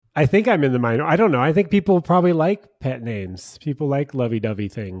I think I'm in the minor. I don't know. I think people probably like pet names. People like lovey-dovey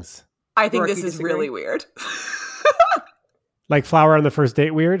things. I think this is really weird. Like flower on the first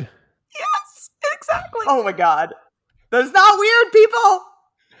date weird? Yes, exactly. Oh my God. That's not weird, people.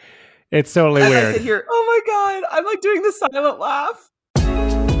 It's totally weird. I sit here, oh my God. I'm like doing the silent laugh.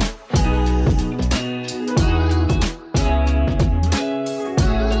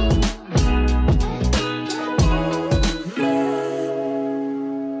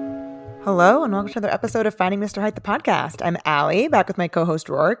 hello and welcome to another episode of Finding Mr. Height, the podcast. I'm Allie, back with my co-host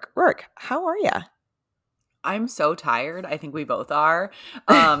Rourke. Rourke, how are you? I'm so tired. I think we both are.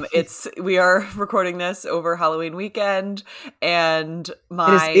 We are recording this over Halloween weekend, and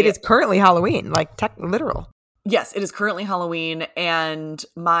it is currently Halloween, like literal. Yes, it is currently Halloween, and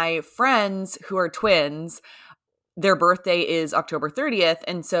my friends who are twins, their birthday is October 30th,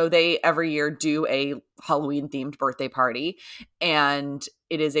 and so they every year do a Halloween-themed birthday party, and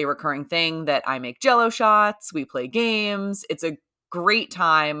it is a recurring thing that I make Jell-O shots, we play games, it's a great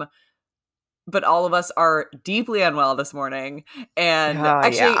time, but all of us are deeply unwell this morning, and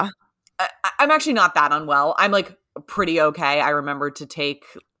I'm actually not that unwell. I'm like pretty okay. I remembered to take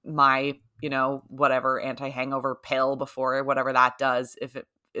my, whatever anti-hangover pill before whatever that does, if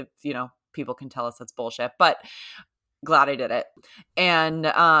people can tell us that's bullshit, but glad I did it. And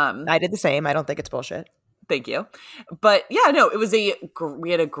I did the same. I don't think it's bullshit. Thank you. But yeah, no,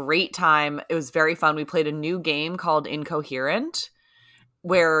 we had a great time. It was very fun. We played a new game called Incoherent,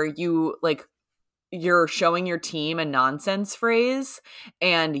 where you're showing your team a nonsense phrase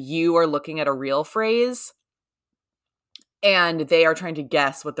and you are looking at a real phrase and they are trying to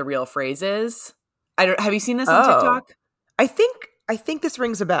guess what the real phrase is. Have you seen this on TikTok? I think this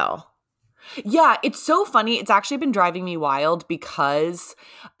rings a bell. Yeah, it's so funny. It's actually been driving me wild because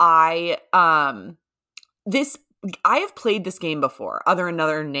I have played this game before under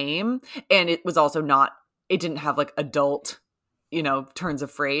another name, and it was also it didn't have like adult, turns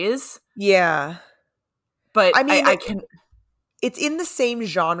of phrase. Yeah. But I mean, I can. It's in the same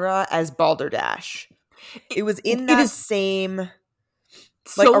genre as Balderdash. It was in that same.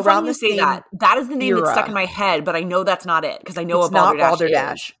 So around the same that. That is the name that's stuck in my head, but I know that's not it because I know what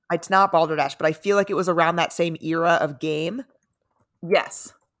Balderdash is. It's not Balderdash, but I feel like it was around that same era of game.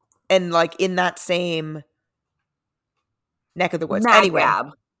 Yes, and like in that same neck of the woods. Mad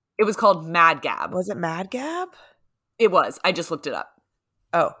Gab. It was called Mad Gab. Was it Mad Gab? It was. I just looked it up.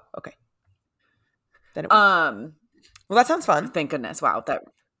 Oh, okay. Then it was. Well, that sounds fun. Thank goodness. Wow.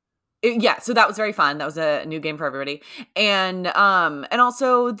 So that was very fun. That was a new game for everybody. And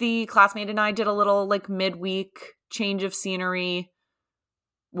also the classmate and I did a little like midweek change of scenery,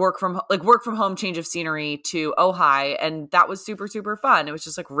 work from home change of scenery to Ojai. And that was super, super fun. It was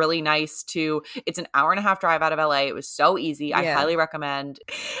just like really nice it's an hour and a half drive out of LA. It was so easy. Yeah. I highly recommend.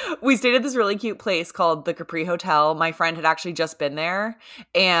 We stayed at this really cute place called the Capri Hotel. My friend had actually just been there,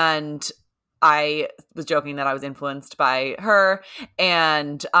 and I was joking that I was influenced by her,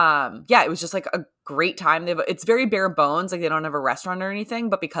 and it was just like a great time. It's very bare bones, like they don't have a restaurant or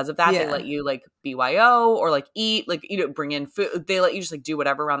anything, but because of that, they let you like BYO or like eat, like bring in food. They let you just like do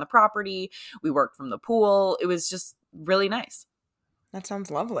whatever around the property. We worked from the pool. It was just really nice. That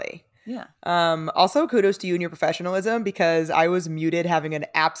sounds lovely. Yeah. Also, kudos to you and your professionalism, because I was muted having an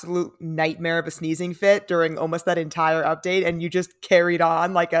absolute nightmare of a sneezing fit during almost that entire update, and you just carried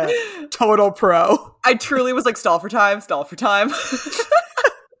on like a total pro. I truly was like, stall for time.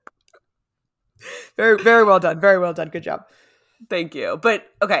 Very, very well done. Very well done. Good job. Thank you. But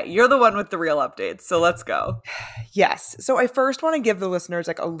okay, you're the one with the real updates, so let's go. Yes. So I first want to give the listeners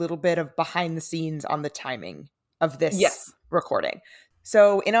like a little bit of behind the scenes on the timing of this recording.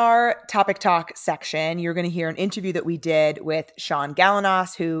 So in our topic talk section, you're going to hear an interview that we did with Shaun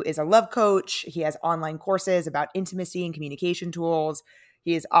Galanos, who is a love coach. He has online courses about intimacy and communication tools.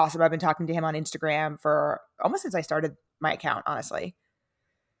 He is awesome. I've been talking to him on Instagram for almost since I started my account, honestly.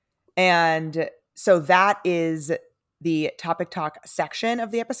 And so that is the topic talk section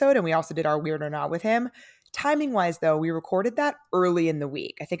of the episode. And we also did our weird or not with him. Timing wise, though, we recorded that early in the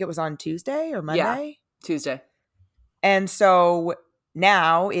week. I think it was on Tuesday or Monday. Yeah, Tuesday. And so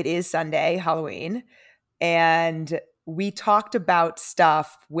now it is Sunday, Halloween, and we talked about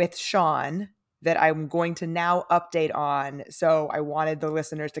stuff with Shaun that I'm going to now update on. So I wanted the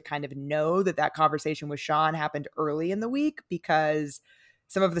listeners to kind of know that conversation with Shaun happened early in the week, because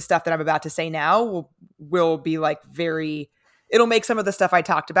some of the stuff that I'm about to say now will be like it'll make some of the stuff I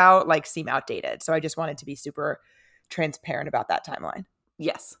talked about like seem outdated. So I just wanted to be super transparent about that timeline.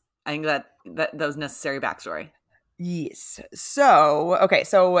 Yes. I think that was necessary backstory. Yes. So, okay.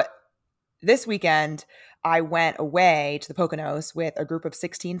 So this weekend, I went away to the Poconos with a group of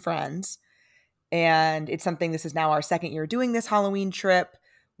 16 friends. And it's something, this is now our second year doing this Halloween trip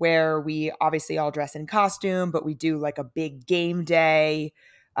where we obviously all dress in costume, but we do like a big game day.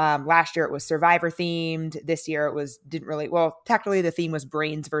 Last year it was Survivor themed. This year it was, technically the theme was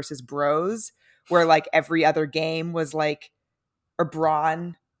Brains versus Bros, where like every other game was like, or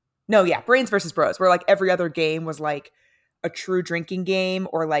Brawn. No, yeah, Brains versus Bros, where like every other game was like a true drinking game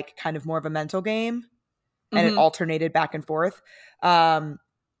or like kind of more of a mental game. And it alternated back and forth.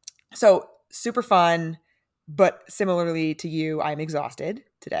 So super fun, but similarly to you, I'm exhausted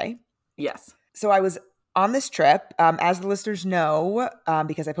today. Yes. So I was on this trip, as the listeners know,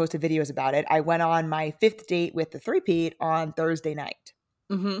 because I posted videos about it, I went on my 5th date with the three-peat on Thursday night.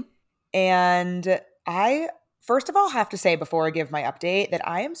 And I, first of all, have to say before I give my update that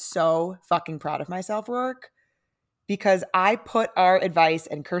I am so fucking proud of myself, Rourke, because I put our advice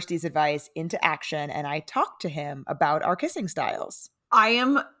and Kirsty's advice into action and I talked to him about our kissing styles. I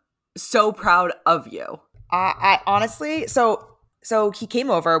am so proud of you. I honestly, so he came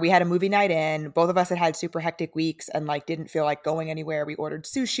over, we had a movie night in, both of us had super hectic weeks and like didn't feel like going anywhere. We ordered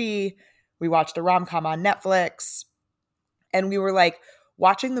sushi, we watched a rom-com on Netflix, and we were like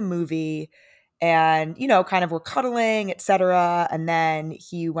watching the movie and, you know, kind of were cuddling, etc. And then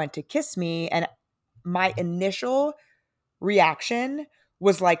he went to kiss me and my initial reaction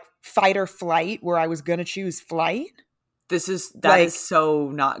was like fight or flight, where I was going to choose flight. That is so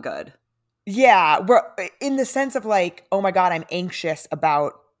not good. Yeah. We're in the sense of like, oh my God, I'm anxious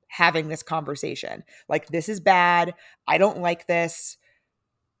about having this conversation. Like, this is bad. I don't like this.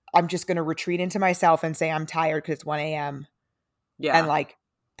 I'm just going to retreat into myself and say I'm tired because it's 1 a.m. Yeah. And like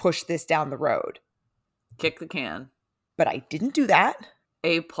push this down the road. Kick the can. But I didn't do that.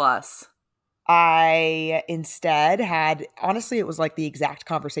 A+. I instead had, honestly, it was like the exact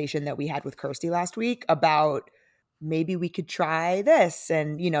conversation that we had with Kirsty last week about maybe we could try this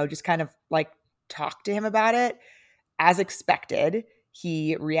and, you know, just kind of like talk to him about it. As expected,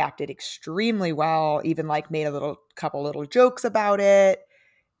 he reacted extremely well, even like made a couple little jokes about it,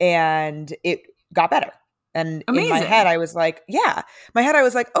 and it got better. And Amazing. In my head, I was like,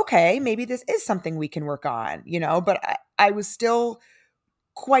 okay, maybe this is something we can work on, you know, but I was still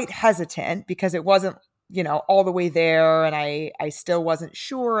quite hesitant because it wasn't, you know, all the way there. And I still wasn't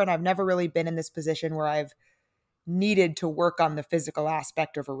sure. And I've never really been in this position where I've needed to work on the physical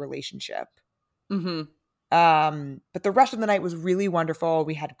aspect of a relationship. But the rest of the night was really wonderful.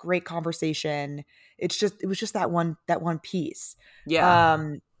 We had great conversation. It was just that one piece. Yeah.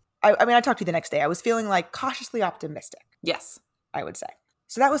 I mean, I talked to you the next day. I was feeling like cautiously optimistic. Yes. I would say.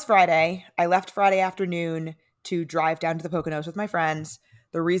 So that was Friday. I left Friday afternoon to drive down to the Poconos with my friends.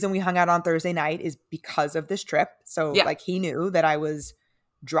 The reason we hung out on Thursday night is because of this trip. So like he knew that I was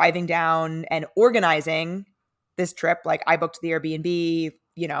driving down and organizing this trip. Like I booked the Airbnb,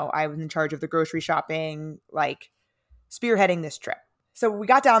 you know, I was in charge of the grocery shopping, like spearheading this trip. So we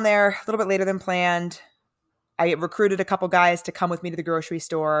got down there a little bit later than planned. I recruited a couple guys to come with me to the grocery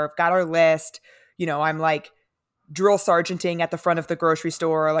store, got our list. You know, I'm like drill sergeanting at the front of the grocery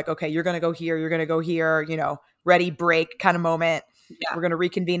store, like, okay, you're going to go here, you're going to go here, you know, ready, break kind of moment. Yeah. We're going to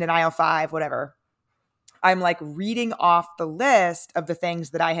reconvene in aisle 5, whatever. I'm like reading off the list of the things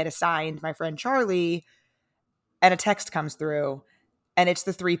that I had assigned my friend Charlie, and a text comes through and it's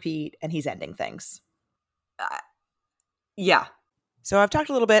the three-peat and he's ending things. Yeah. So I've talked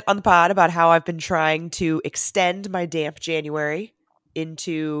a little bit on the pod about how I've been trying to extend my damp January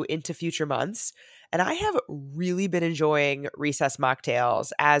into future months. And I have really been enjoying recess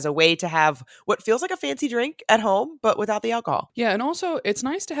mocktails as a way to have what feels like a fancy drink at home, but without the alcohol. Yeah, and also it's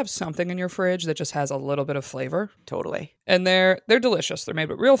nice to have something in your fridge that just has a little bit of flavor. Totally. And they're delicious. They're made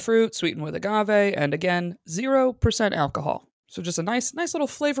with real fruit, sweetened with agave, and again, 0% alcohol. So just a nice little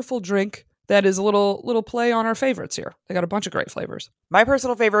flavorful drink that is a little play on our favorites here. They got a bunch of great flavors. My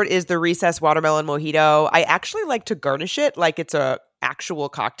personal favorite is the Recess Watermelon Mojito. I actually like to garnish it like it's a actual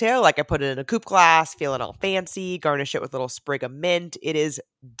cocktail. Like I put it in a coupe glass, feeling all fancy, garnish it with a little sprig of mint. It is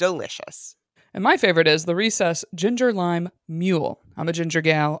delicious. And my favorite is the Recess Ginger Lime Mule. I'm a ginger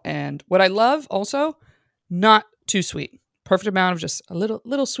gal, and what I love also, not too sweet. Perfect amount of just a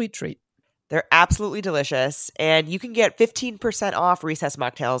little sweet treat. They're absolutely delicious, and you can get 15% off Recess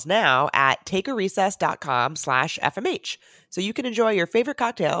mocktails now at takearecess.com/FMH, so you can enjoy your favorite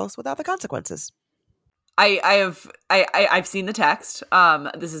cocktails without the consequences. I've seen the text.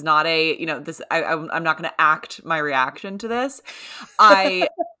 This is not a, you know, this, I'm not going to act my reaction to this. I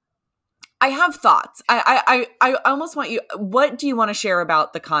have thoughts. I almost want you, what do you want to share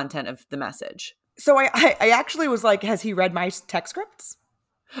about the content of the message? So I actually was like, has he read my text scripts?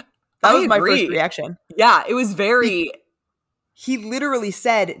 That was my first reaction. Yeah, it was very... He literally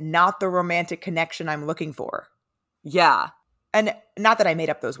said, not the romantic connection I'm looking for. Yeah. And not that I made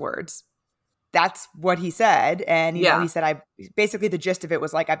up those words. That's what he said. And, you know, he said, basically the gist of it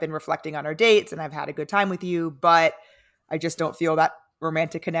was like, I've been reflecting on our dates and I've had a good time with you, but I just don't feel that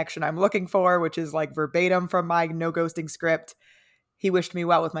romantic connection I'm looking for, which is like verbatim from my no ghosting script. He wished me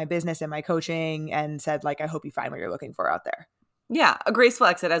well with my business and my coaching and said, like, I hope you find what you're looking for out there. Yeah. A graceful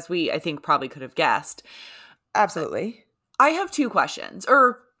exit, as we, I think, probably could have guessed. Absolutely. I have two questions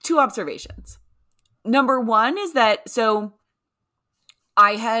or two observations. Number one is that, so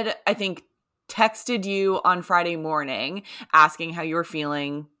I had, I think, texted you on Friday morning asking how you were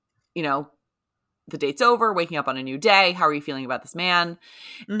feeling, you know, the date's over, waking up on a new day. How are you feeling about this man?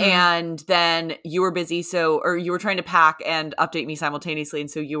 Mm-hmm. And then you were busy. Or you were trying to pack and update me simultaneously. And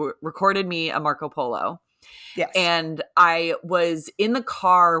so you recorded me a Marco Polo. Yes. And I was in the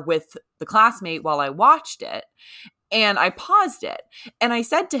car with the classmate while I watched it. And I paused it. And I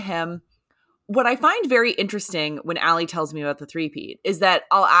said to him, what I find very interesting when Allie tells me about the three-peat is that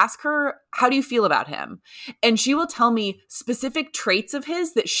I'll ask her, how do you feel about him? And she will tell me specific traits of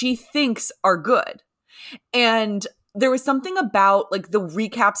his that she thinks are good. And there was something about like the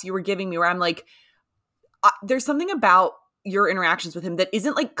recaps you were giving me where I'm like, there's something about your interactions with him that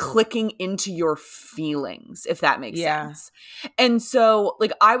isn't like clicking into your feelings, if that makes sense. And so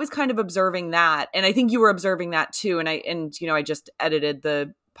like I was kind of observing that. And I think you were observing that too. And you know, I just edited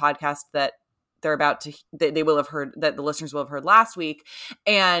the podcast that they're about to, they will have heard, that the listeners will have heard last week.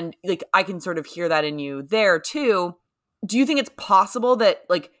 And like, I can sort of hear that in you there too. Do you think it's possible that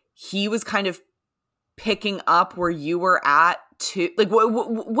like he was kind of picking up where you were at too? Like,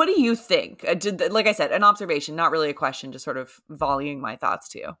 what do you think? Like I said, an observation, not really a question, just sort of volleying my thoughts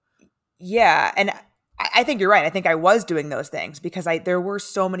to you. Yeah. And I think you're right. I think I was doing those things because there were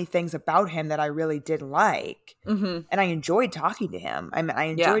so many things about him that I really did like. Mm-hmm. And I enjoyed talking to him. I mean, I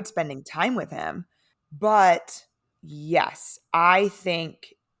enjoyed spending time with him. But yes, I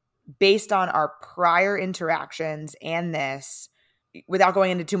think based on our prior interactions and this, without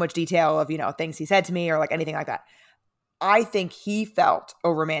going into too much detail of, you know, things he said to me or like anything like that, I think he felt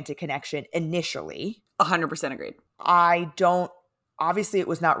a romantic connection initially. 100% agreed. Obviously, it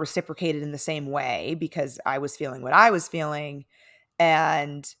was not reciprocated in the same way because I was feeling what I was feeling.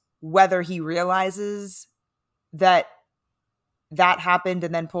 And whether he realizes that happened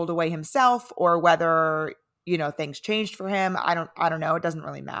and then pulled away himself or whether, you know, things changed for him, I don't know. It doesn't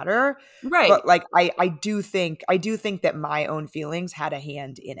really matter. Right. But like, I do think that my own feelings had a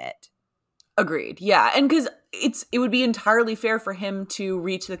hand in it. Agreed. Yeah. And because it would be entirely fair for him to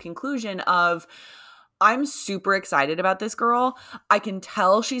reach the conclusion of, I'm super excited about this girl. I can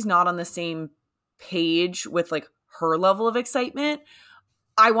tell she's not on the same page with like her level of excitement.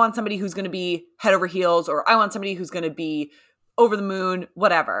 I want somebody who's going to be head over heels, or I want somebody who's going to be over the moon,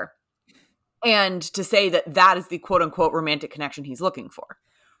 whatever. And to say that is the quote unquote romantic connection he's looking for.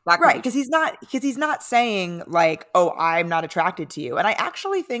 Right. Because he's not saying like, oh, I'm not attracted to you. And I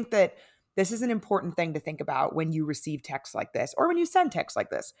actually think that this is an important thing to think about when you receive texts like this or when you send texts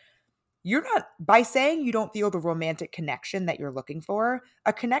like this. You're not, by saying you don't feel the romantic connection that you're looking for,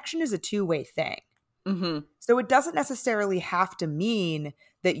 a connection is a two-way thing. Mm-hmm. So it doesn't necessarily have to mean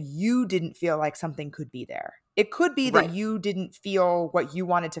that you didn't feel like something could be there. It could be that you didn't feel what you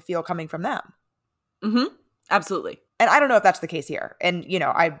wanted to feel coming from them. Mm-hmm. Absolutely. And I don't know if that's the case here. And, you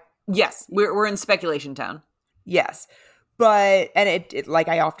know, yes, we're in speculation town. Yes. But, and it like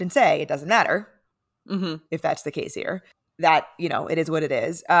I often say, it doesn't matter if that's the case here. That, you know, it is what it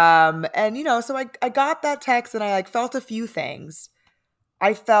is. And, you know, so I got that text and I like felt a few things.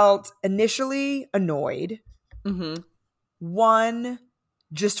 I felt initially annoyed. Mm-hmm. One,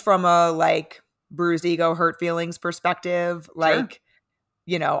 just from a like bruised ego, hurt feelings perspective. Like,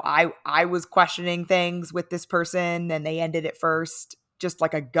 you know, I was questioning things with this person and they ended it first. Just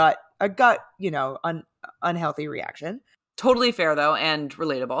like a gut, you know, unhealthy reaction. Totally fair though, and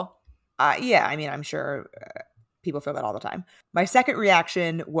relatable. Yeah, I mean, I'm sure people feel that all the time. My second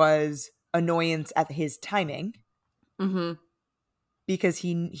reaction was annoyance at his timing. Mm-hmm. Because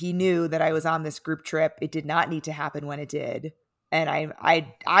he knew that I was on this group trip. It did not need to happen when it did. And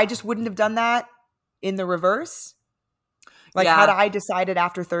I just wouldn't have done that in the reverse. Like had I decided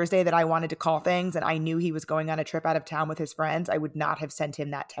after Thursday that I wanted to call things and I knew he was going on a trip out of town with his friends, I would not have sent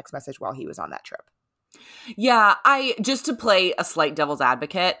him that text message while he was on that trip. Yeah, just to play a slight devil's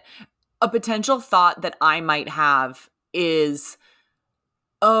advocate, a potential thought that I might have is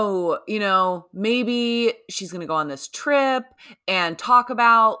oh, maybe she's going to go on this trip and talk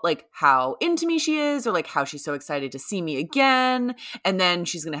about like how into me she is, or like how she's so excited to see me again. And then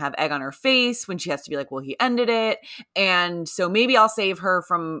she's going to have egg on her face when she has to be like, well, he ended it. And so maybe I'll save her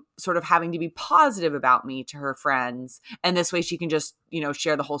from sort of having to be positive about me to her friends. And this way she can just,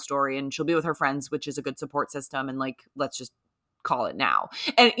 share the whole story, and she'll be with her friends, which is a good support system. And like, let's just call it now.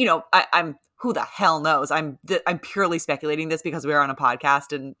 And, I'm who the hell knows? I'm purely speculating this because we are on a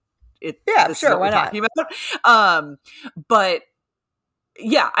podcast and this sure, is what why we're not? talking about. But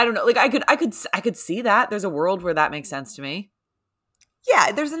yeah, I don't know. Like I could see that. There's a world where that makes sense to me.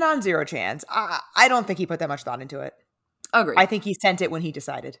 Yeah, there's a non-zero chance. I don't think he put that much thought into it. Agree. I think he sent it when he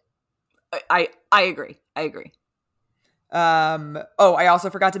decided. I agree. I also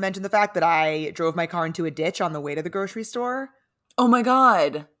forgot to mention the fact that I drove my car into a ditch on the way to the grocery store. Oh my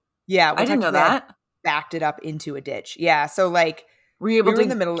God. Yeah, I didn't know that. Backed it up into a ditch. Yeah, so like, were you able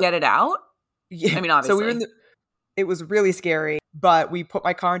to get it out? Yeah, I mean, obviously. So it was really scary, but we put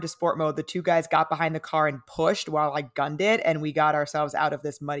my car into sport mode. The two guys got behind the car and pushed while I gunned it, and we got ourselves out of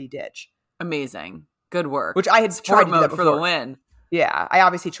this muddy ditch. Amazing. Good work. Which I had tried to do that before. For the win. Yeah, I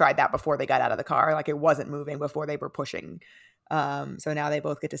obviously tried that before they got out of the car. Like, it wasn't moving before they were pushing. So now they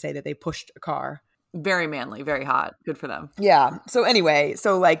both get to say that they pushed a car. Very manly, very hot. Good for them. Yeah. So anyway,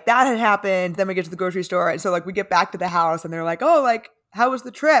 so like that had happened. Then we get to the grocery store. And so like we get back to the house and they're like, oh, like, how was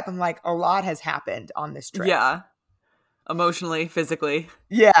the trip? I'm like, a lot has happened on this trip. Yeah. Emotionally, physically.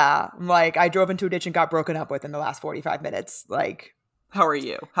 Yeah. I'm like, I drove into a ditch and got broken up with in the last 45 minutes. Like, how are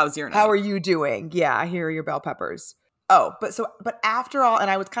you? How's your night? How are you doing? Yeah, here are your bell peppers. Oh, but after all,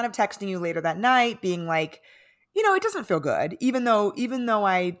 and I was kind of texting you later that night being like, it doesn't feel good. Even though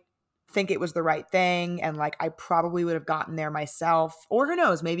I think it was the right thing, and like I probably would have gotten there myself, or who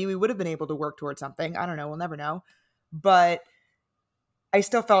knows, maybe we would have been able to work towards something. I don't know, we'll never know. But I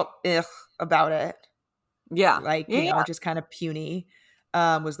still felt about it. Yeah. Like, just kind of puny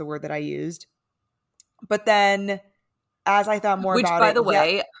was the word that I used. But then as I thought more about it. Which, by the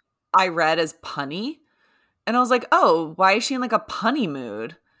way, I read as punny. And I was like, oh, why is she in like a punny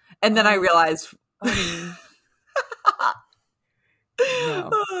mood? And then I realized. No.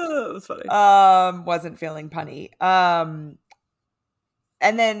 It was funny. Wasn't feeling punny. And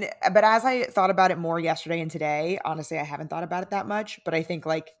then, but as I thought about it more yesterday and today, honestly, I haven't thought about it that much, but I think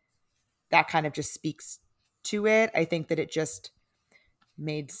like that kind of just speaks to it. I think that it just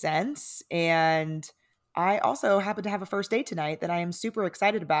made sense. And I also happen to have a first date tonight that I am super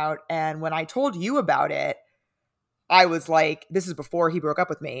excited about. And when I told you about it, I was like, this is before he broke up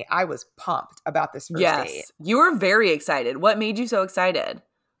with me. I was pumped about this first date. Yes, you were very excited. What made you so excited?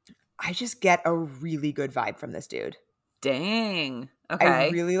 I just get a really good vibe from this dude. Dang. Okay. I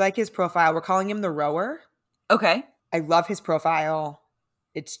really like his profile. We're calling him the Rower. Okay. I love his profile.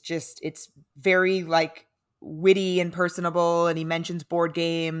 It's very like witty and personable, and he mentions board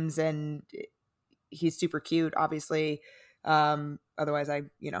games, and he's super cute, obviously. Otherwise I,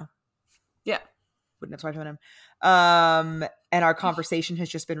 yeah, wouldn't have swiped on him. And our conversation has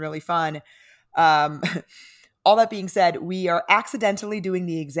just been really fun. All that being said, we are accidentally doing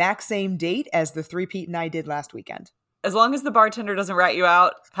the exact same date as the three-peat and I did last weekend. As long as the bartender doesn't rat you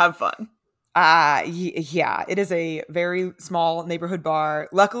out, have fun. Yeah, it is a very small neighborhood bar.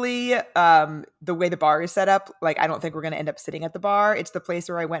 Luckily, the way the bar is set up, like, I don't think we're going to end up sitting at the bar. It's the place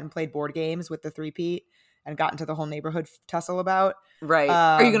where I went and played board games with the three-peat and got into the whole neighborhood tussle about. Right.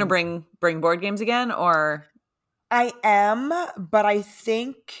 Are you going to bring board games again, or? I am, but I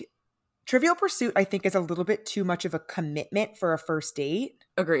think Trivial Pursuit, is a little bit too much of a commitment for a first date.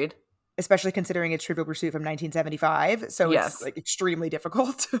 Agreed. Especially considering it's Trivial Pursuit from 1975. So It's like extremely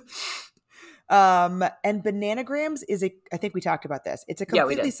difficult. And Bananagrams is I think we talked about this. It's a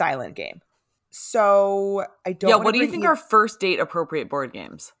completely silent game. So I don't. Yeah. What do you think are first date appropriate board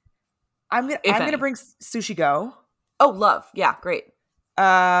games? I'm gonna bring Sushi Go. Oh, love. Yeah, great.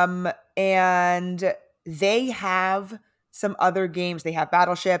 And they have some other games. They have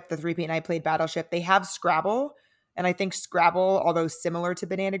Battleship. The three-peat and I played Battleship. They have Scrabble. And I think Scrabble, although similar to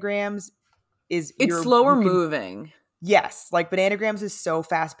Bananagrams, it's slower moving. Yes. Like Bananagrams is so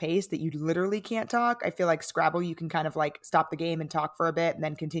fast-paced that you literally can't talk. I feel like Scrabble, you can kind of like stop the game and talk for a bit and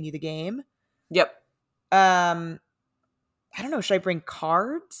then continue the game. Yep. I don't know. Should I bring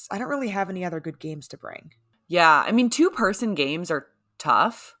cards? I don't really have any other good games to bring. Yeah. I mean, 2-person games are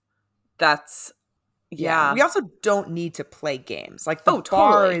tough. That's... Yeah. We also don't need to play games. Like the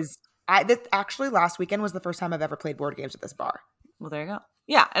bar is actually last weekend was the first time I've ever played board games at this bar. Well, there you go.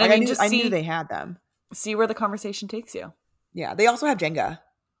 Yeah. And like I knew they had them. See where the conversation takes you. Yeah. They also have Jenga.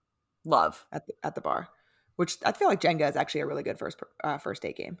 Love. At the bar. which I feel like Jenga is actually a really good first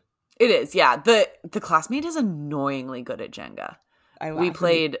date game. It is, yeah. The classmate is annoyingly good at Jenga. We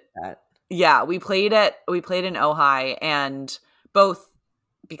played that. Yeah, we played in Ojai, and both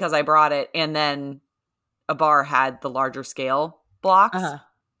because I brought it and then a bar had the larger scale blocks.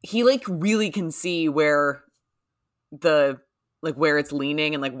 He like really can see where where it's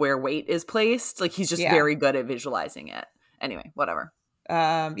leaning and like where weight is placed. Like he's just very good at visualizing it. Anyway, whatever.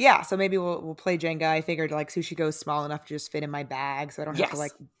 So maybe we'll play Jenga. I figured like Sushi Go's small enough to just fit in my bag, so I don't have to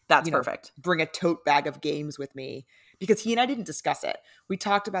like that's perfect. Bring a tote bag of games with me, because he and I didn't discuss it. We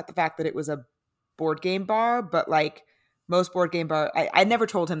talked about the fact that it was a board game bar, but like most board game bar, I never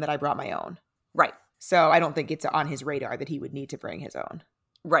told him that I brought my own. Right. So I don't think it's on his radar that he would need to bring his own.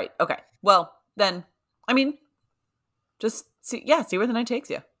 Right. Okay. Well, then, I mean, just see where the night takes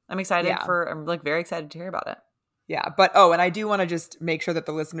you. I'm excited I'm like very excited to hear about it. Yeah. But, and I do want to just make sure that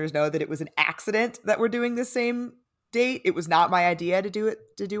the listeners know that it was an accident that we're doing the same date. It was not my idea to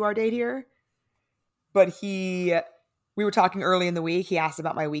do our date here. But we were talking early in the week. He asked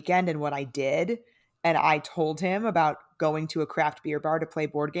about my weekend and what I did. And I told him about going to a craft beer bar to play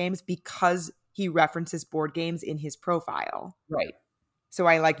board games because he references board games in his profile. Right. So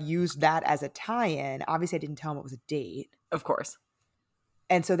I like used that as a tie-in. Obviously, I didn't tell him it was a date. Of course.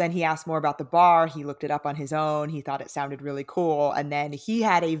 And so then he asked more about the bar. He looked it up on his own. He thought it sounded really cool. And then he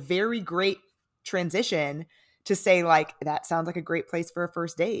had a very great transition to say like, that sounds like a great place for a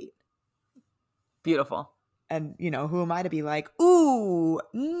first date. Beautiful. And, who am I to be like, ooh,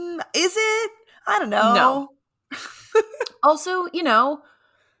 is it? I don't know. No. Also,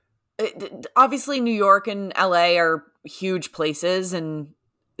 obviously New York and LA are huge places, and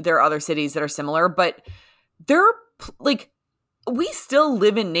there are other cities that are similar, but they're like, we still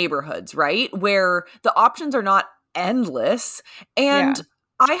live in neighborhoods, right? Where the options are not endless. And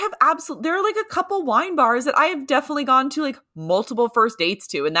I have there are like a couple wine bars that I have definitely gone to like multiple first dates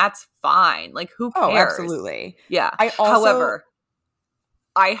to, and that's fine. Like who cares? Oh, absolutely. Yeah. However,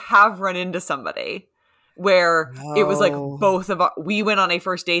 I have run into somebody where it was like we went on a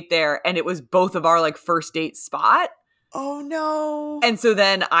first date there, and it was both of our like first date spot. Oh no. And so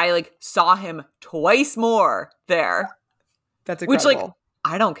then I like saw him twice more there. That's incredible. Which like,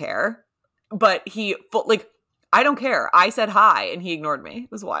 I don't care. But I don't care. I said hi and he ignored me.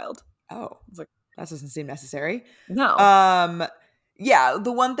 It was wild. Oh, I was like, that doesn't seem necessary. No. Yeah.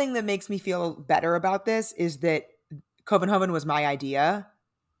 The one thing that makes me feel better about this is that Copenhagen was my idea.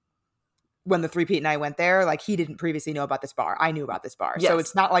 When the 3P and I went there, like he didn't previously know about this bar. I knew about this bar. Yes. So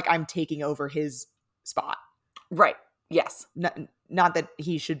it's not like I'm taking over his spot. Right. Yes. Not that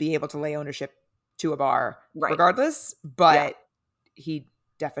he should be able to lay ownership to a bar regardless, but he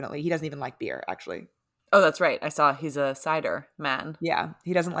doesn't even like beer, actually. Oh, that's right. I saw he's a cider man. Yeah.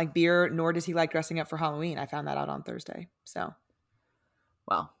 He doesn't like beer, nor does he like dressing up for Halloween. I found that out on Thursday. So.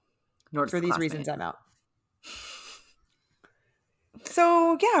 Well, for these reasons, I'm out.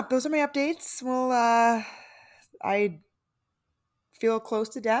 So, yeah, those are my updates. Well, I feel close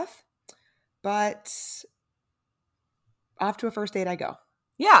to death, but off to a first date I go.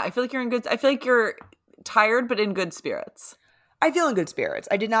 Yeah, I feel like you're tired, but in good spirits. I feel in good spirits.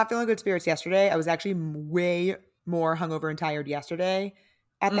 I did not feel in good spirits yesterday. I was actually way more hungover and tired yesterday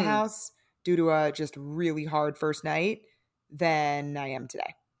at the house due to a just really hard first night than I am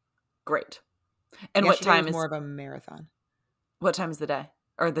today. Great. And yesterday what time is more of a marathon? What time is the day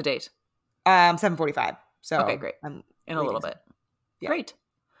or the date? 7:45. So okay, great. In a little bit. Yeah. Great.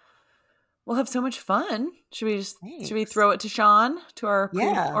 We'll have so much fun. Should we throw it to Shaun, to our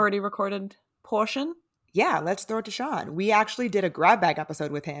already recorded portion? Yeah, let's throw it to Shaun. We actually did a grab bag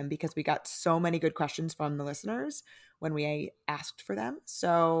episode with him because we got so many good questions from the listeners when we asked for them.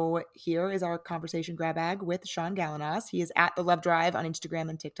 So here is our conversation grab bag with Shaun Galanos. He is at The Love Drive on Instagram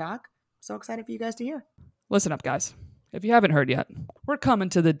and TikTok. So excited for you guys to hear. Listen up, guys. If you haven't heard yet, we're coming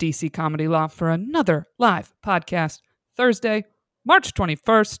to the DC Comedy Loft for another live podcast Thursday, March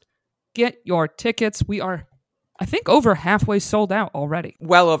 21st. Get your tickets. We are, I think, over halfway sold out already.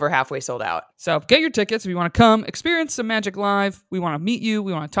 Well over halfway sold out. So get your tickets if you want to come experience some magic live. We want to meet you.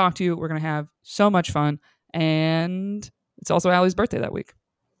 We want to talk to you. We're going to have so much fun. And it's also Allie's birthday that week.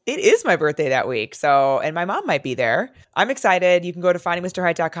 It is my birthday that week. So, and my mom might be there. I'm excited. You can go to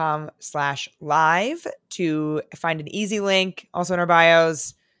findingmrheight.com/live to find an easy link, also in our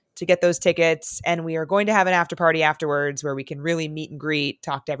bios, to get those tickets. And we are going to have an after party afterwards where we can really meet and greet,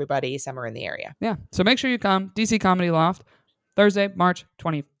 talk to everybody somewhere in the area. Yeah. So make sure you come. DC Comedy Loft, Thursday, March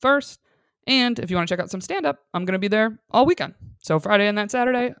 21st. And if you want to check out some stand-up, I'm going to be there all weekend. So Friday and that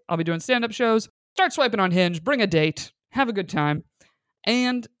Saturday, I'll be doing stand-up shows. Start swiping on Hinge. Bring a date. Have a good time.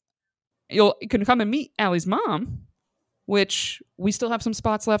 And You can come and meet Allie's mom, which we still have some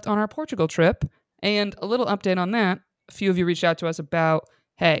spots left on our Portugal trip. And a little update on that. A few of you reached out to us about,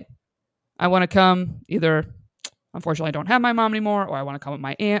 hey, I want to come either, unfortunately, I don't have my mom anymore, or I want to come with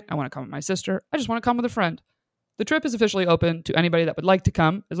my aunt, I want to come with my sister, I just want to come with a friend. The trip is officially open to anybody that would like to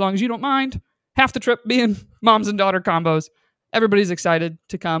come, as long as you don't mind. Half the trip being moms and daughter combos. Everybody's excited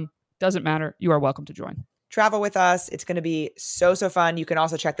to come. Doesn't matter. You are welcome to join. Travel with us. It's going to be so fun. You can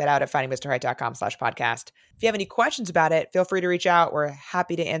also check that out at findingmrheight.com/podcast. If you have any questions about it, feel free to reach out. We're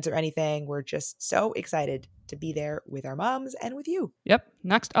happy to answer anything. We're just so excited to be there with our moms and with you. Yep.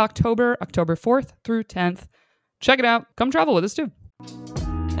 Next October 4th through 10th. Check it out. Come travel with us too.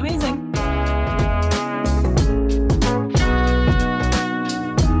 Amazing.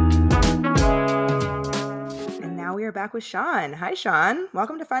 And now we are back with Shaun. Hi, Shaun.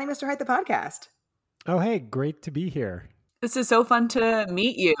 Welcome to Finding Mr. Height, the podcast. Oh, hey, great to be here. This is so fun to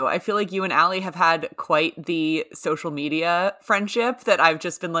meet you. I feel like you and Allie have had quite the social media friendship that I've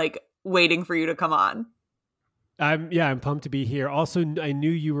just been like waiting for you to come on. I'm pumped to be here. Also, I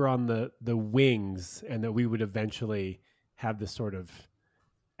knew you were on the wings and that we would eventually have this sort of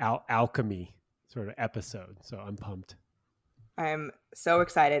alchemy sort of episode. So I'm pumped. I'm so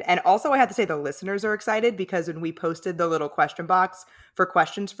excited. And also I have to say the listeners are excited because when we posted the little question box for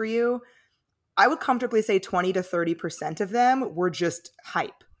questions for you, I would comfortably say 20 to 30% of them were just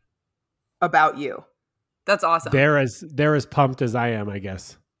hype about you. That's awesome. They're as pumped as I am, I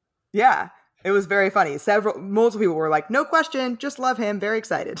guess. Yeah, it was very funny. Multiple people were like, no question, just love him. Very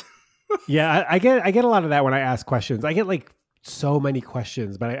excited. Yeah, I get a lot of that when I ask questions. I get like so many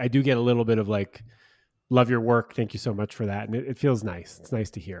questions, but I do get a little bit of like, love your work. Thank you so much for that. And it feels nice. It's nice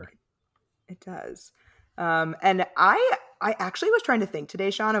to hear. It does. And I actually was trying to think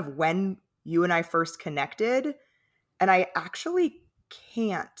today, Shaun, of when you and I first connected, and I actually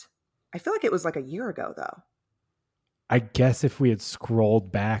can't. I feel like it was like a year ago, though. I guess if we had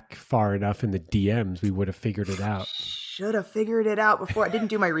scrolled back far enough in the DMs, we would have figured it out. Should have figured it out before. I didn't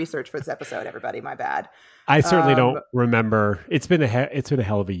do my research for this episode, everybody. My bad. I certainly don't remember. It's been a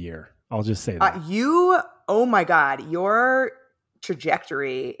hell of a year. I'll just say that. Oh my God, your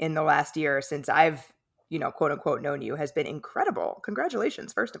trajectory in the last year since I've, quote unquote, known you has been incredible.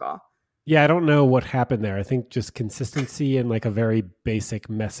 Congratulations, first of all. Yeah, I don't know what happened there. I think just consistency and like a very basic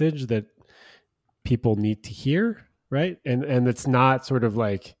message that people need to hear, right? And it's not sort of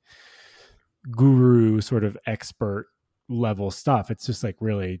like guru sort of expert level stuff. It's just like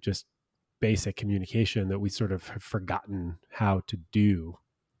really just basic communication that we sort of have forgotten how to do.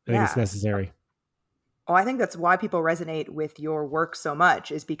 I think it's necessary. Oh, I think that's why people resonate with your work so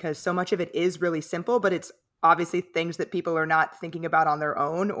much, is because so much of it is really simple, but it's obviously things that people are not thinking about on their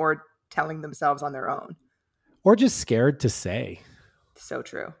own or telling themselves on their own. Or just scared to say. So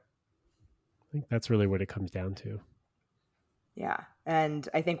true. I think that's really what it comes down to. Yeah. And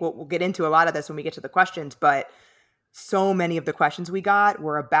I think we'll get into a lot of this when we get to the questions, but so many of the questions we got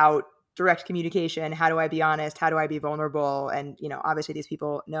were about direct communication. How do I be honest? How do I be vulnerable? And, obviously these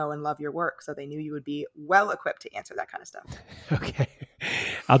people know and love your work, so they knew you would be well equipped to answer that kind of stuff. Okay.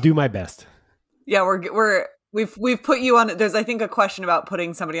 I'll do my best. Yeah, we've put you on. There's, I think, a question about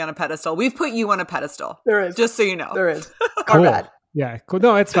putting somebody on a pedestal. We've put you on a pedestal. There is, just so you know. There is. Cool. Our bad. Yeah, cool.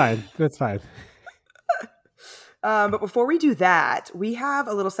 No, it's fine. That's fine. But before we do that, we have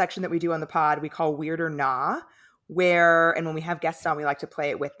a little section that we do on the pod we call Weird or Nah, and when we have guests on, we like to play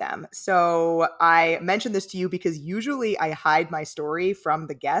it with them. So I mentioned this to you because usually I hide my story from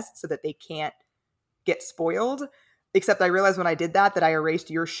the guests so that they can't get spoiled. Except I realized when I did that I erased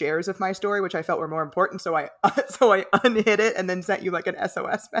your shares of my story, which I felt were more important. So I unhid it and then sent you like an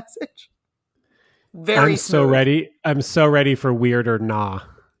SOS message. Very smooth. I'm so ready for Weird or Nah.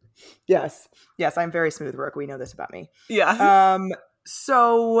 Yes, I'm very smooth, Rook. We know this about me. Yeah.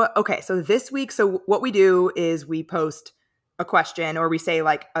 So this week, what we do is we post a question, or we say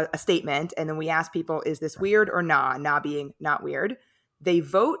like a statement, and then we ask people, is this weird or nah? Nah being not weird. They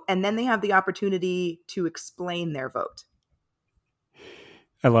vote, and then they have the opportunity to explain their vote.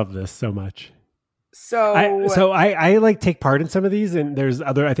 I love this so much. So I like take part in some of these, and there's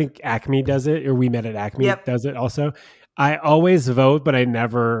other, I think Acme does it, or We Met at Acme does it also. I always vote, but I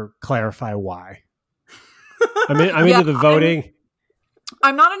never clarify why. I'm into the voting.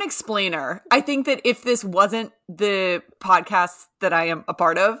 I'm not an explainer. I think that if this wasn't the podcast that I am a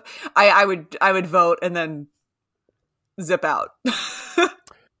part of, I would vote and then zip out.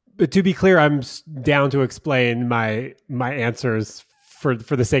 But to be clear, I'm down to explain my answers for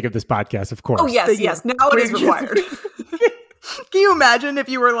the sake of this podcast, of course. Oh, yes. Now it is required. Can you imagine if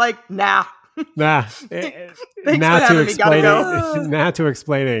you were like, nah. Nah. Now to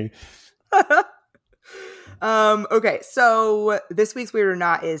explaining. Okay, so this week's Weird or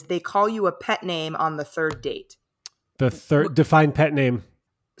Not is they call you a pet name on the third date. The third define pet name.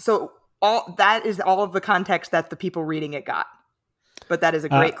 So all that is all of the context that the people reading it got. But that is a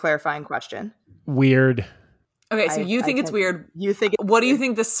great clarifying question. Weird. Okay, so you think it's weird. You think it's what do you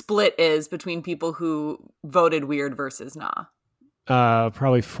think the split is between people who voted weird versus nah?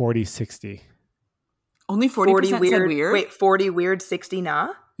 Probably 40-60. Only 40% said weird? Wait, 40 weird, 60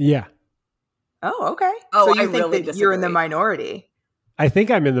 nah? Yeah. Oh, okay. Oh, so you I think really that disagree. you're in the minority? I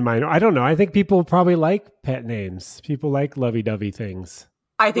think I'm in the minority. I don't know. I think people probably like pet names. People like lovey-dovey things.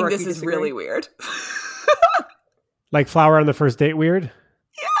 I think Brooke, this you is disagree? really weird. Like flower on the first date weird?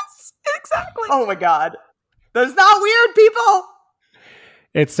 Yes, exactly. Oh my God. That's not weird, people.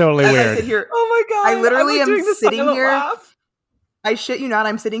 It's totally As weird. I sit here, Oh my God. I literally I'm doing am the sitting silent here. laugh. I shit you not,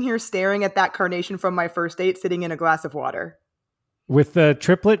 I'm sitting here staring at that carnation from my first date sitting in a glass of water. With the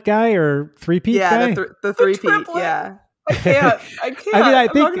triplet guy or three-peat guy? Yeah, the three-peat, triplet. yeah. I can't.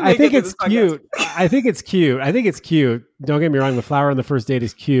 I think it's cute. I think it's cute. Don't get me wrong. The flower on the first date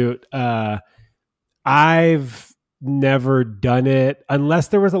is cute. I've never done it unless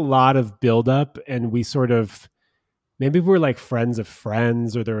there was a lot of buildup and we sort of, maybe we're like friends of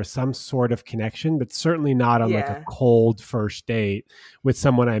friends or there was some sort of connection, but certainly not on like a cold first date with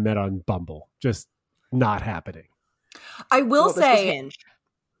someone I met on Bumble. Just not happening. I will say,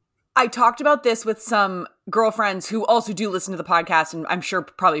 I talked about this with some girlfriends who also do listen to the podcast and I'm sure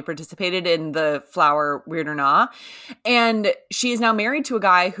probably participated in the flower weird or not. And she is now married to a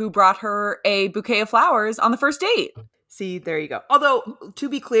guy who brought her a bouquet of flowers on the first date. See, there you go. Although, to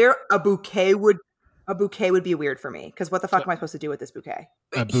be clear, a bouquet would be weird for me because what the fuck am I supposed to do with this bouquet?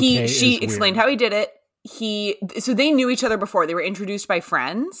 She explained how he did it. So they knew each other before. They were introduced by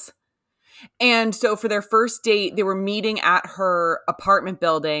friends. And so for their first date, they were meeting at her apartment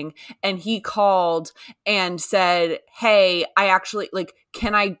building and he called and said, hey, I actually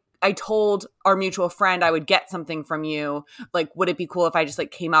I told our mutual friend I would get something from you. Like, would it be cool if I just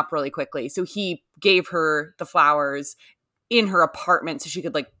like came up really quickly? So he gave her the flowers in her apartment so she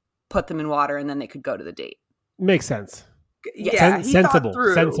could like put them in water and then they could go to the date. Makes sense. Yeah,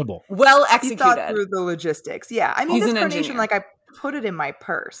 sensible. Well executed. He thought through the logistics. Yeah, I mean, He's this an carnation, engineer. like I put it in my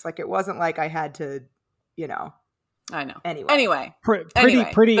purse. Like it wasn't like I had to, I know. Anyway,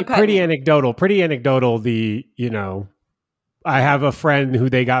 pretty anecdotal. Pretty anecdotal. I have a friend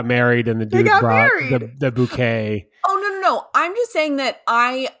who they got married and the dude brought the bouquet. Oh, no. I'm just saying that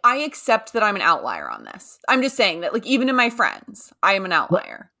I accept that I'm an outlier on this. I'm just saying that like even in my friends, I am an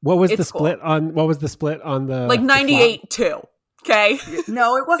outlier. What was the split on the like 98-2? Okay.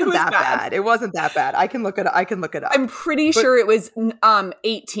 No, it wasn't that bad. It wasn't that bad. I can look it up. I'm pretty sure it was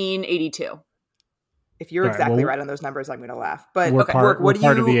 18-82. If you're exactly right on those numbers, I'm going to laugh. But we're part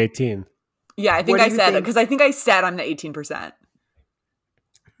of the 18. Yeah, I think I said it because I think I said I'm the 18%.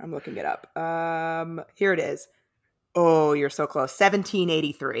 I'm looking it up. Here it is. Oh, you're so close.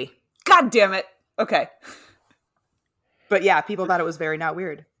 1783. God damn it. Okay. But yeah, people thought it was very not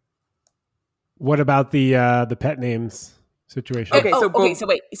weird. What about the pet names situation? Okay, so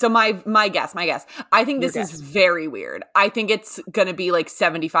wait. So my guess. I think this is very weird. I think it's going to be like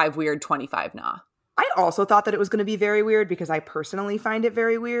 75 weird, 25 nah. I also thought that it was going to be very weird because I personally find it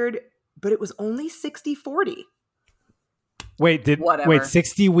very weird, but it was only 60-40. Wait,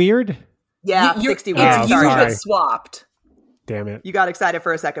 60 weird? Yeah, 60 weird. It's you just swapped. Damn it. You got excited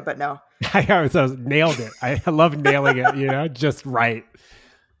for a second, but no. I nailed it. I love nailing it, just right.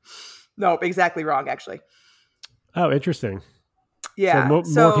 Nope, exactly wrong, actually. Oh, interesting. Yeah.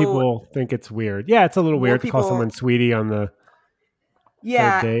 So more people think it's weird. Yeah, it's a little weird to call someone sweetie on the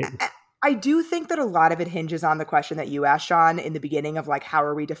third date. I do think that a lot of it hinges on the question that you asked, Shaun, in the beginning of like, how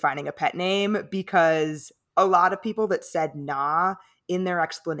are we defining a pet name? Because a lot of people that said nah in their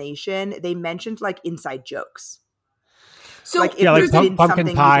explanation, they mentioned like inside jokes. So like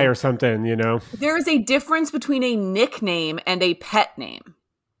pumpkin pie or something, There is a difference between a nickname and a pet name.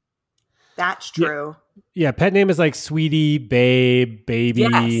 That's true. Yeah, pet name is like sweetie, babe, baby.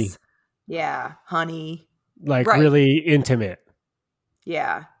 Yes. Yeah, honey. Like really intimate.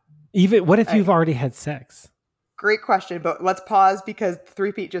 Yeah. Even what if you've already had sex? Great question, but let's pause because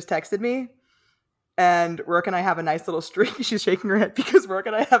Three-Peat just texted me. And Rourke and I have a nice little streak. She's shaking her head because Rourke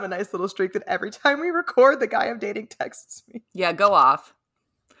and I have a nice little streak that every time we record, the guy I'm dating texts me. Yeah, go off.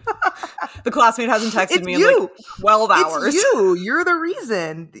 The classmate hasn't texted me in like 12 hours. It's you. You're the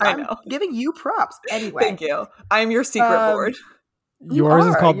reason. I know. I'm giving you props. Anyway. Thank you. I'm your secret board. Yours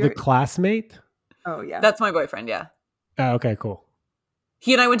is called The Classmate? Oh, yeah. That's my boyfriend, yeah. Oh, okay, cool.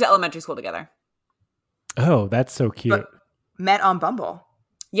 He and I went to elementary school together. Oh, that's so cute. But met on Bumble.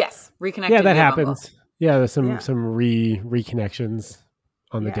 Yes, reconnected. Yeah, that via happens. Bumble. Yeah, there's some reconnections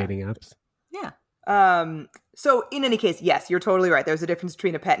on the dating apps. Yeah. So in any case, yes, you're totally right. There's a difference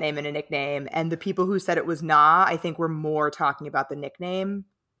between a pet name and a nickname. And the people who said it was nah, I think were more talking about the nickname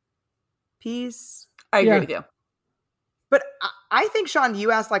piece. I agree with you. But I think, Shaun,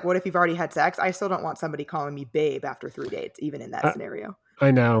 you asked, like, what if you've already had sex? I still don't want somebody calling me babe after 3 dates, even in that scenario.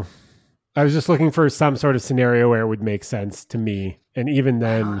 I know. I was just looking for some sort of scenario where it would make sense to me. And even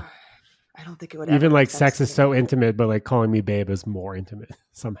then, I don't think it would even ever like make sex sense is to so me. intimate, but like calling me babe is more intimate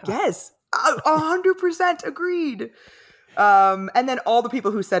somehow. Yes, 100% agreed. And then all the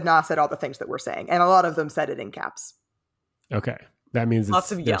people who said nah said all the things that we're saying. And a lot of them said it in caps. Okay. That means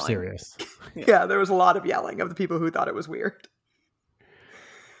Lots of they're yelling. serious. Yeah, there was a lot of yelling of the people who thought it was weird.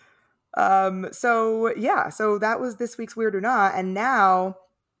 So that was this week's Weird or Not. And now,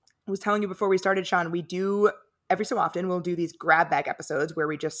 I was telling you before we started, Shaun, we do every so often, we'll do these grab bag episodes where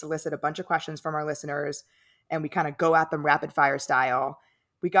we just solicit a bunch of questions from our listeners and we kind of go at them rapid fire style.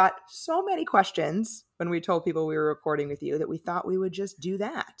 We got so many questions when we told people we were recording with you that we thought we would just do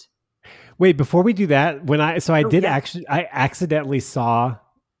that. Wait, before we do that, I accidentally saw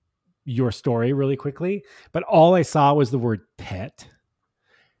your story really quickly, but all I saw was the word pet.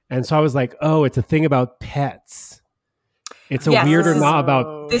 And so I was like, oh, it's a thing about pets. It's a weird or not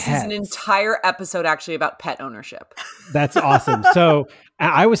about This pets. is an entire episode actually about pet ownership. That's awesome. So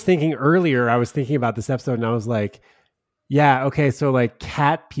I was thinking earlier, about this episode and I was like, yeah, okay. So like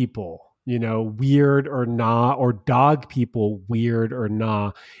cat people, weird or nah, or dog people, weird or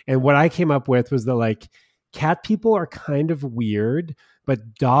nah. And what I came up with was that like cat people are kind of weird,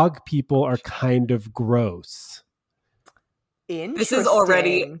 but dog people are kind of gross. This is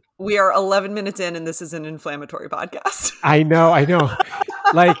we are 11 minutes in and this is an inflammatory podcast. I know.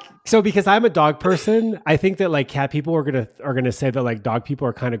 Like, so because I'm a dog person, I think that like cat people are going to say that like dog people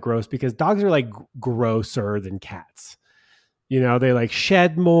are kind of gross because dogs are like grosser than cats. They like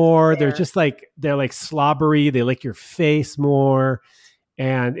shed more. They're just like, they're like slobbery. They lick your face more.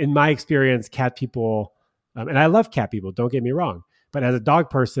 And in my experience, cat people, and I love cat people, don't get me wrong, but as a dog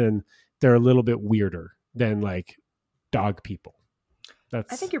person, they're a little bit weirder than like dog people. I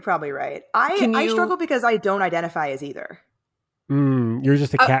think you're probably right. I struggle because I don't identify as either. You're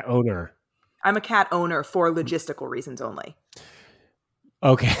just a cat owner. I'm a cat owner for logistical reasons only.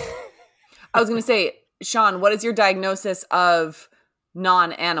 Okay. I was going to say, Shaun, what is your diagnosis of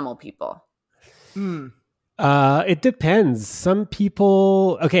non-animal people? It depends. Some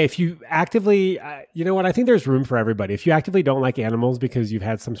people, okay, if you actively, you know what, I think there's room for everybody. If you actively don't like animals because you've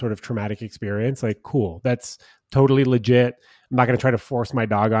had some sort of traumatic experience, like, cool, that's totally legit. I'm not going to try to force my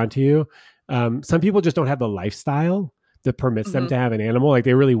dog onto you. Some people just don't have the lifestyle that permits them to have an animal. Like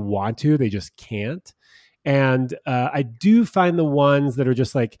they really want to, they just can't. And I do find the ones that are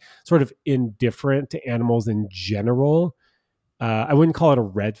just like sort of indifferent to animals in general. I wouldn't call it a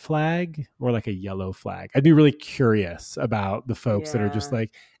red flag, more like a yellow flag. I'd be really curious about the folks that are just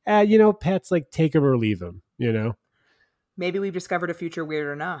like, pets, like take them or leave them, Maybe we've discovered a future weird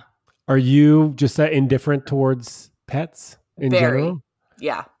or not. Are you just indifferent towards pets in general?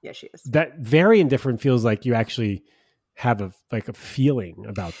 Yeah. Yeah, she is. That very indifferent feels like you actually have a feeling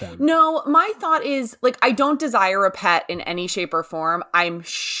about them. No, my thought is like, I don't desire a pet in any shape or form. I'm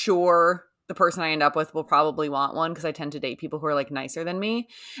sure the person I end up with will probably want one because I tend to date people who are like nicer than me.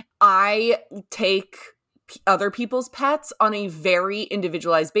 I take other people's pets on a very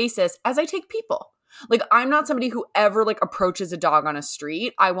individualized basis as I take people. Like I'm not somebody who ever like approaches a dog on a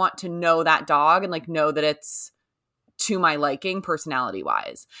street. I want to know that dog and like know that it's to my liking personality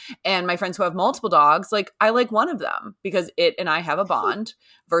wise. And my friends who have multiple dogs, like I like one of them because it and I have a bond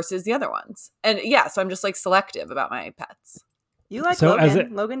versus the other ones. And yeah, so I'm just like selective about my pets. You like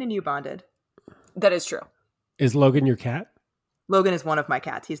Logan. Logan and you bonded. That is true. Is Logan your cat? Logan is one of my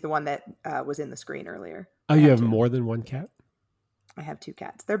cats. He's the one that was in the screen earlier. Oh, you have more than one cat? I have 2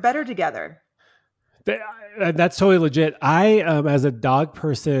 cats. They're better together. That's totally legit. I, as a dog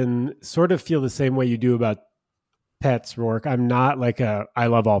person, sort of feel the same way you do about pets, Rourke. I'm not like I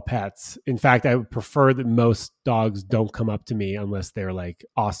love all pets. In fact, I would prefer that most dogs don't come up to me unless they're like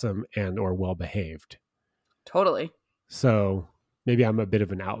awesome and or well behaved. Totally. So maybe I'm a bit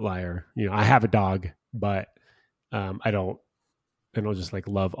of an outlier. I have a dog, but I don't just like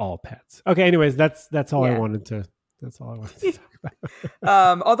love all pets. Okay, anyways, that's all I wanted to talk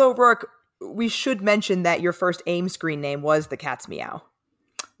about. Although, Rourke, we should mention that your first AIM screen name was the cat's meow.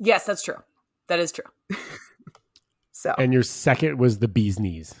 Yes, that's true. That is true. So, and your second was the bee's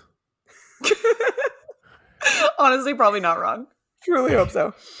knees. Honestly, probably not wrong. Truly hope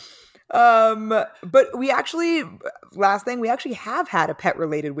so. But we actually, last thing, we actually have had a pet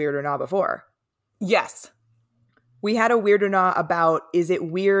related weird or not before. Yes. We had a weird or not about, is it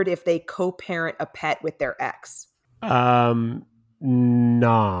weird if they co-parent a pet with their ex? Nah.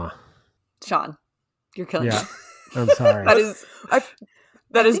 Sean, you're killing me. I'm sorry. That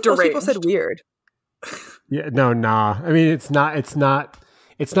is deranged. Most people said weird. Yeah, no, nah. I mean, it's not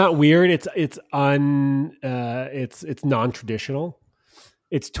weird. It's non-traditional.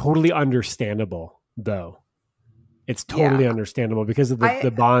 It's totally understandable, though. It's totally understandable because of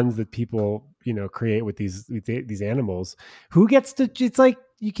the bonds that people, create with these animals. Who gets to? It's like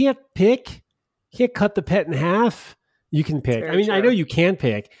you can't pick. You can't cut the pet in half. You can pick. I mean, true. I know you can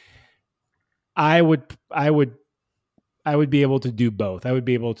pick. I would be able to do both. I would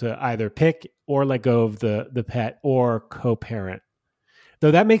be able to either pick or let go of the pet or co-parent.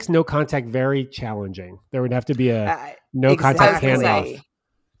 Though that makes no contact very challenging. There would have to be a no contact handoff.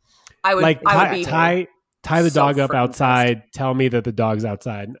 I would tie the dog up outside, tell me that the dog's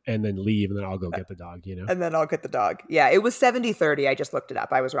outside, and then leave, and then I'll go get the dog, And then I'll get the dog. Yeah, it was 70-30. I just looked it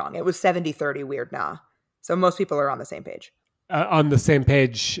up. I was wrong. It was 70-30 weird nah. So most people are on the same page. On the same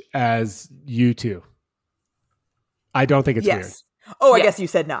page as you two. I don't think it's weird. Oh, I guess you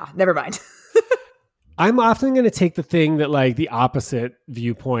said nah. Never mind. I'm often going to take the thing that the opposite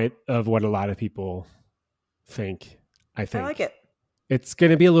viewpoint of what a lot of people think. I like it. It's going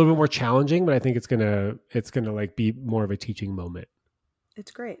to be a little bit more challenging, but I think it's going to be more of a teaching moment.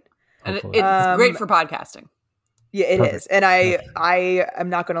 It's great. Hopefully. And it's great for podcasting. Yeah, it is. And I am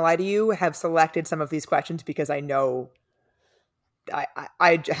not going to lie to you, have selected some of these questions because I know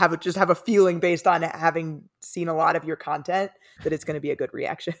I just have a feeling based on having seen a lot of your content that it's going to be a good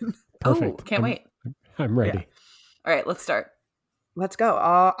reaction. Perfect. Oh, can't wait. I'm ready. Yeah. All right, let's start. Let's go.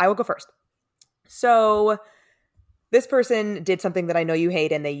 I will go first. So this person did something that I know you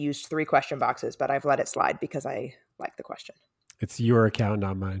hate, and they used 3 question boxes, but I've let it slide because I like the question. It's your account,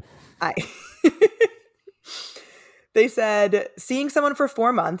 not mine. They said, seeing someone for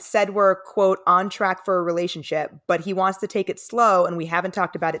 4 months, said we're, quote, on track for a relationship, but he wants to take it slow and we haven't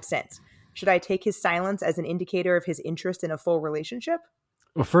talked about it since. Should I take his silence as an indicator of his interest in a full relationship?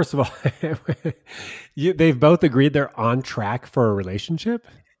 Well, first of all, they've both agreed they're on track for a relationship?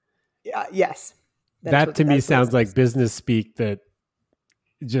 Yes. That to me sounds like business speak that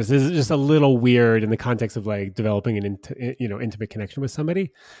is just a little weird in the context of developing an intimate connection with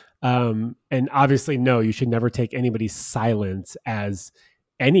somebody. And obviously, no, you should never take anybody's silence as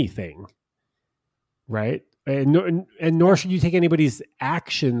anything, right? And nor should you take anybody's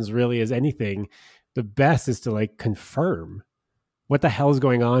actions really as anything. The best is to confirm what the hell is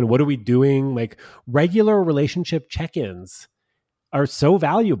going on. What are we doing? Regular relationship check-ins are so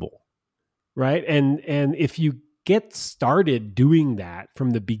valuable, right? And if you get started doing that from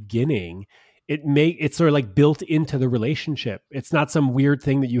the beginning, it's sort of built into the relationship. It's not some weird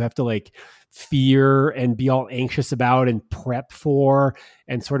thing that you have to fear and be all anxious about and prep for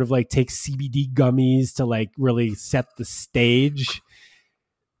and sort of take CBD gummies to really set the stage.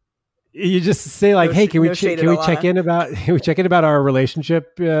 You just say hey, can we check in about our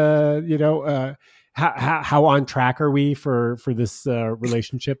relationship? How on track are we for this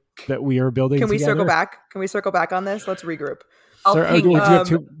relationship that we are building? Can we together? circle back? Can we circle back on this? Let's regroup.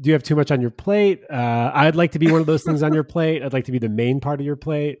 Do you have too much on your plate? I'd like to be one of those things on your plate. I'd like to be the main part of your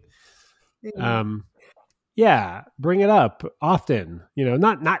plate. Yeah, bring it up often.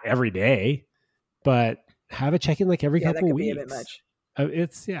 Not every day, but have a check-in every couple of weeks. Be a bit much. I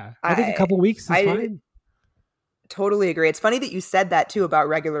think a couple of weeks is fine. Totally agree. It's funny that you said that too about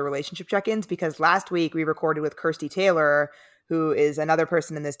regular relationship check-ins, because last week we recorded with Kirsty Taylor, who is another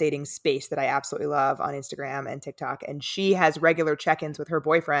person in this dating space that I absolutely love on Instagram and TikTok. And she has regular check-ins with her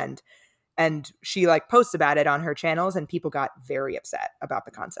boyfriend, and she posts about it on her channels, and people got very upset about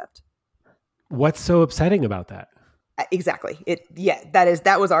the concept. What's so upsetting about that? Exactly.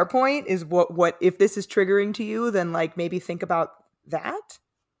 That was our point, is what if this is triggering to you, then maybe think about that.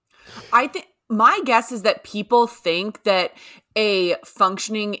 I think my guess is that people think that in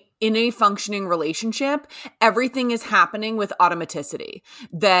a functioning relationship, everything is happening with automaticity,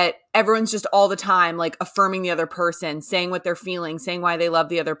 that everyone's just all the time affirming the other person, saying what they're feeling, saying why they love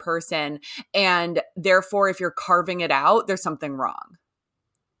the other person. And therefore, if you're carving it out, there's something wrong.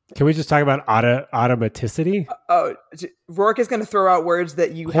 Can we just talk about automaticity? Rourke is going to throw out words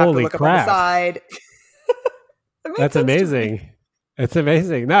that you have to look up on the side. That's amazing. It's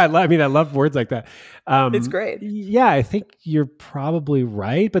amazing. No, I love words like that. It's great. Yeah, I think you're probably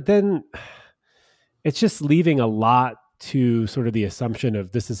right. But then it's just leaving a lot to sort of the assumption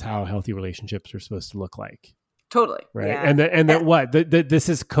of this is how healthy relationships are supposed to look like. Totally. Right. Yeah. And that what? This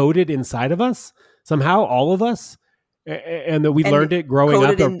is coded inside of us somehow, all of us, and that we And learned it growing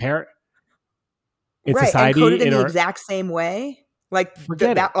up in and society, coded in in the our exact same way. Like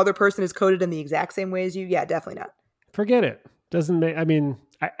forget that it. other person is coded in the exact same way as you. Yeah, definitely not. Forget it. Doesn't make, I mean,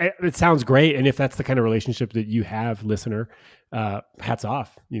 it sounds great. And if that's the kind of relationship that you have, listener, hats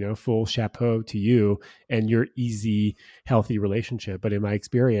off, full chapeau to you and your easy, healthy relationship. But in my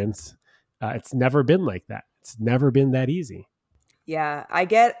experience, it's never been like that. It's never been that easy. Yeah, I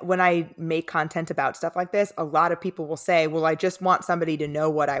get when I make content about stuff like this, a lot of people will say, well, I just want somebody to know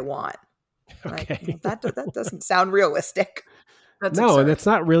what I want. Okay. Like, well, that doesn't sound realistic. That's no, absurd. and it's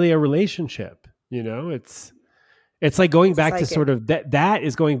not really a relationship. It's like going back to sort of that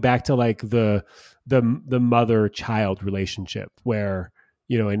is going back to like the mother-child relationship where,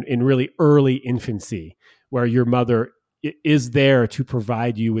 in really early infancy, where your mother is there to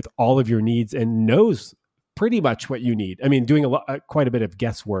provide you with all of your needs and knows pretty much what you need. I mean, doing quite a bit of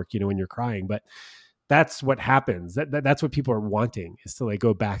guesswork, when you're crying, but that's what happens. That's what people are wanting, is to like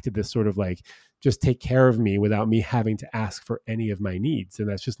go back to this sort of like, just take care of me without me having to ask for any of my needs. And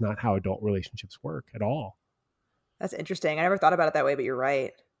that's just not how adult relationships work at all. That's interesting. I never thought about it that way, but you're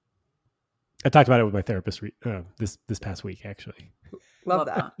right. I talked about it with my therapist this past week, actually. Love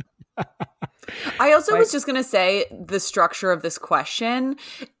that. I also was just going to say the structure of this question.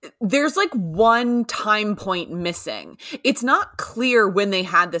 There's like one time point missing. It's not clear when they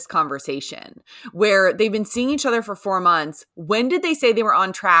had this conversation, where they've been seeing each other for 4 months. When did they say they were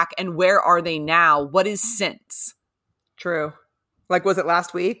on track, and where are they now? What is since? True. Like, was it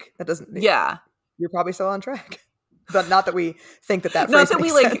last week? That doesn't. Yeah. You're probably still on track. But not that we think that Not phrase that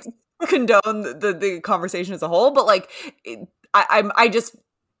we makes like sense. condone the conversation as a whole, but like I just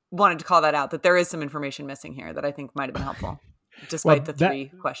wanted to call that out, that there is some information missing here that I think might have been helpful, despite the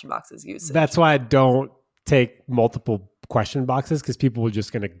 3 question boxes used. That's why I don't take multiple question boxes, because people are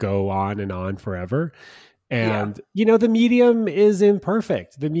just going to go on and on forever. And, the medium is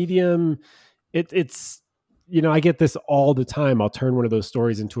imperfect. The medium, it's, I get this all the time. I'll turn one of those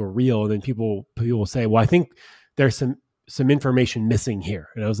stories into a reel, and then people will say, well, I think there's some information missing here.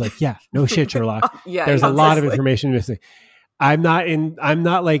 And I was like, yeah, no shit, Sherlock. There's a lot of information missing. I'm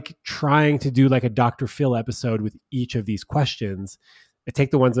not like trying to do like a Dr. Phil episode with each of these questions. I take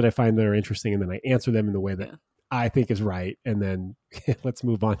the ones that I find that are interesting, and then I answer them in the way that I think is right. And then let's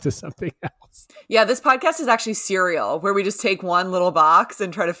move on to something else. Yeah, this podcast is actually Serial, where we just take one little box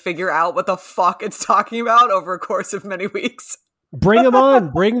and try to figure out what the fuck it's talking about over a course of many weeks. Bring them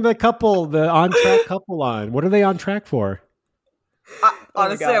on. Bring the on-track couple on. What are they on track for?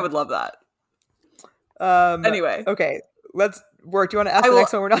 Honestly, I would love that. Anyway. Okay, let's work. Do you want to ask the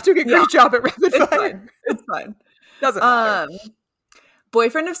next one? We're not doing a great job at rapid fire. It's fine. Doesn't matter.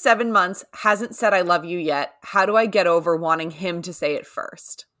 Boyfriend of 7 months hasn't said I love you yet. How do I get over wanting him to say it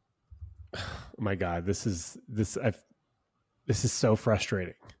first? Oh my God, this is so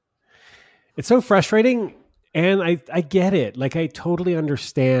frustrating. It's so frustrating, and I get it. Like, I totally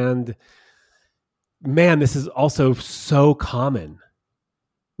understand. Man, this is also so common,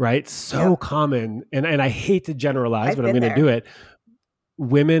 right? So common, and I hate to generalize, but I'm going to do it.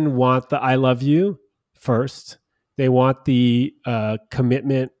 Women want the I love you first. They want the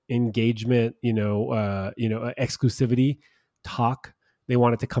commitment, engagement, exclusivity talk. They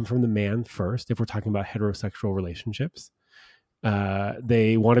want it to come from the man first. If we're talking about heterosexual relationships,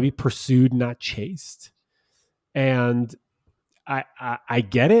 they want to be pursued, not chased. And I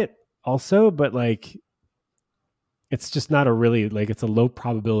get it also, but like, it's just not a really, like, it's a low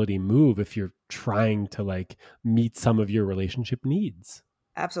probability move if you're trying to like meet some of your relationship needs.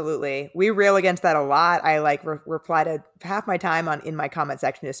 Absolutely. We rail against that a lot. I like reply to half my time in my comment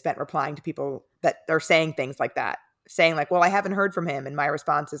section is spent replying to people that are saying things like that, saying like, well, I haven't heard from him. And my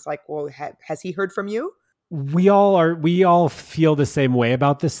response is like, well, has he heard from you? We all feel the same way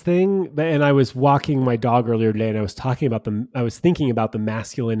about this thing. And I was walking my dog earlier today, and I was thinking about the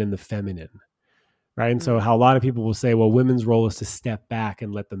masculine and the feminine. Right. And so how a lot of people will say, well, women's role is to step back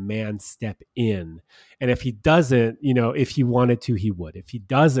and let the man step in. And if he doesn't, if he wanted to, he would. If he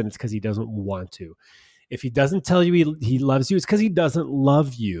doesn't, it's because he doesn't want to. If he doesn't tell you he loves you, it's because he doesn't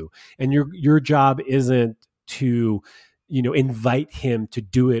love you. And your job isn't to, invite him to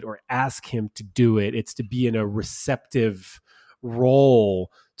do it or ask him to do it. It's to be in a receptive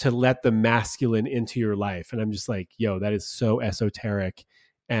role to let the masculine into your life. And I'm just like, yo, that is so esoteric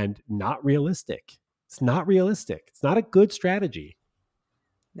and not realistic. It's not realistic. It's not a good strategy.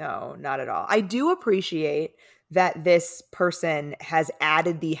 No, not at all. I do appreciate that this person has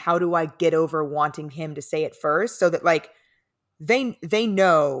added the how do I get over wanting him to say it first, so that like they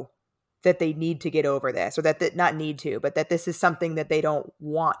know that they need to get over this, or that not need to, but that this is something that they don't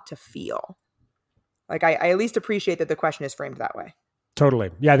want to feel. Like, I at least appreciate that the question is framed that way.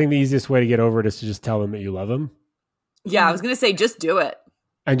 Totally. Yeah, I think the easiest way to get over it is to just tell them that you love them. Yeah, I was going to say, just do it.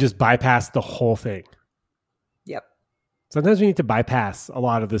 And just bypass the whole thing. Yep. Sometimes we need to bypass a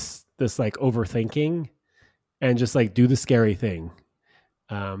lot of this like overthinking and just like do the scary thing.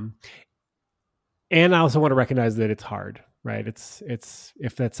 And I also want to recognize that it's hard, right? It's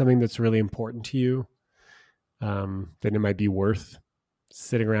if that's something that's really important to you, then it might be worth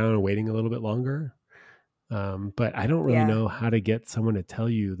sitting around and waiting a little bit longer. But I don't really know how to get someone to tell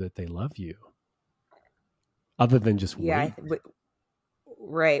you that they love you other than just wait.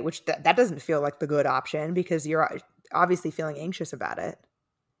 Right. Which that doesn't feel like the good option because you're obviously feeling anxious about it.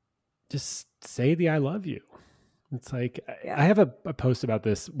 Just say the I love you. It's like, I have a post about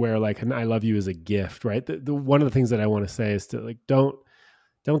this where like an I love you is a gift, right? The one of the things that I want to say is to like, don't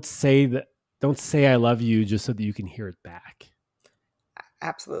say I love you just so that you can hear it back.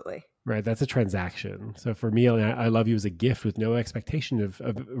 Absolutely. Right. That's a transaction. So for me, I love you as a gift with no expectation of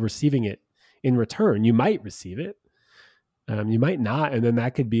receiving it in return. You might receive it. You might not. And then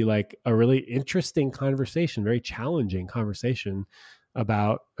that could be like a really interesting conversation, very challenging conversation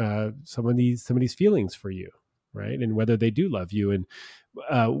about somebody's feelings for you. Right. And whether they do love you and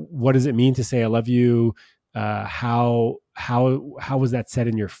what does it mean to say I love you? How was that said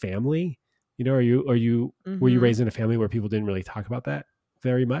in your family? You know, were you raised in a family where people didn't really talk about that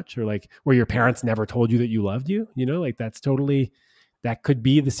very much, or like where your parents never told you that you loved you? You know, like that could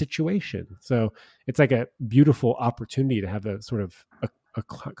be the situation. So it's like a beautiful opportunity to have a sort of a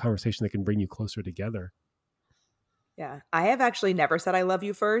conversation that can bring you closer together. Yeah. I have actually never said I love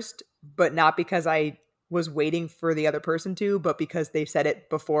you first, but not because I was waiting for the other person to, but because they said it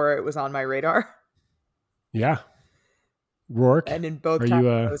before it was on my radar. Yeah. Rourke. And in both times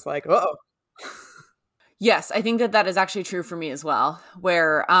I was like, oh. Yes, I think that is actually true for me as well,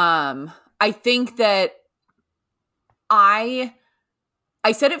 where I think that I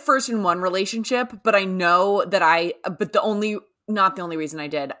said it first in one relationship, but I know that not the only reason I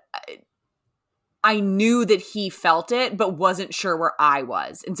did. I knew that he felt it, but wasn't sure where I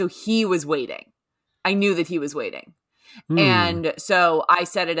was. And so he was waiting. I knew that he was waiting. And so I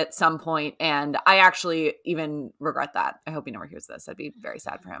said it at some point, and I actually even regret that. I hope he never hears this. I'd be very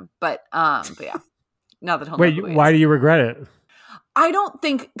sad for him. But yeah. Now that he'll Wait, why do you regret it? I don't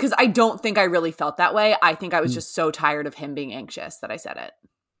think I really felt that way. I think I was just so tired of him being anxious that I said it.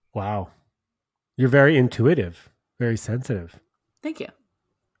 Wow. You're very intuitive, very sensitive. Thank you.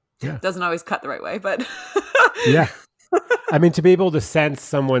 Yeah. Doesn't always cut the right way, but yeah. I mean, to be able to sense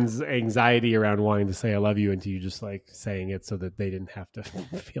someone's anxiety around wanting to say I love you, and to you just like saying it so that they didn't have to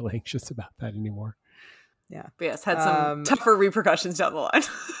feel anxious about that anymore. Yeah. But yes, had some tougher repercussions down the line.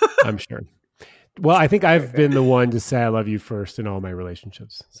 I'm sure. Well, I think I've been the one to say I love you first in all my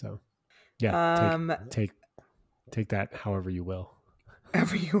relationships. So yeah, take that however you will.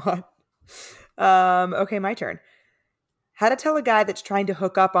 However you want. Okay, my turn. How to tell a guy that's trying to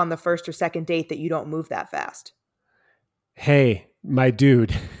hook up on the first or second date that you don't move that fast. Hey, my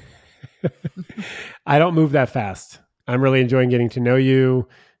dude, I don't move that fast. I'm really enjoying getting to know you.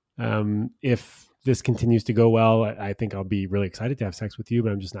 If this continues to go well, I think I'll be really excited to have sex with you,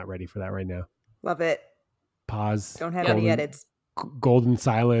 but I'm just not ready for that right now. Love it. Pause. Don't have any edits. Golden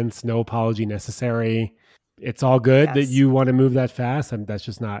silence. No apology necessary. It's all good that you want to move that fast. That's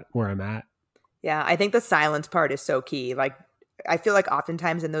just not where I'm at. Yeah, I think the silence part is so key. Like, I feel like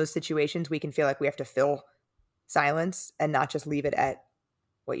oftentimes in those situations, we can feel like we have to fill silence and not just leave it at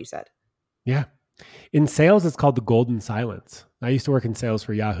what you said. Yeah. In sales, it's called the golden silence. I used to work in sales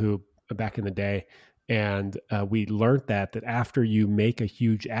for Yahoo back in the day. And we learned that after you make a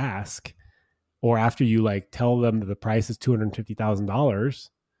huge ask, or after you like tell them that the price is $250,000,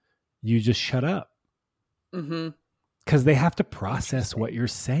 you just shut up. Because they have to process what you're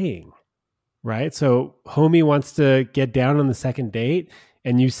saying, right? So homie wants to get down on the second date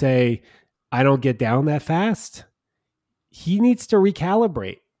and you say, I don't get down that fast. He needs to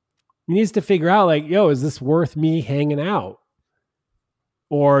recalibrate. He needs to figure out like, yo, is this worth me hanging out?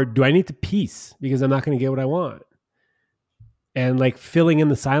 Or do I need to peace because I'm not going to get what I want? And like filling in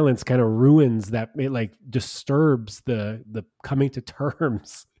the silence kind of ruins that. It like disturbs the coming to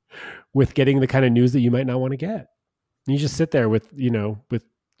terms with getting the kind of news that you might not want to get. And you just sit there with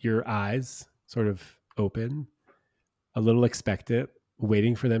your eyes sort of open, a little expectant,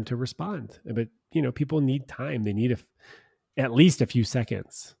 waiting for them to respond. But people need time. They need at least a few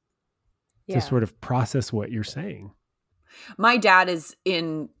seconds to sort of process what you're saying. My dad is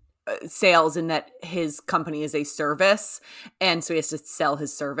in sales in that his company is a service, and so he has to sell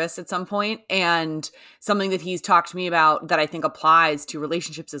his service at some point. And something that he's talked to me about that I think applies to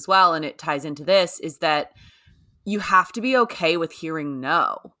relationships as well, and it ties into this, is that you have to be okay with hearing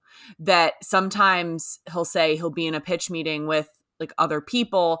no. That sometimes he'll be in a pitch meeting with like other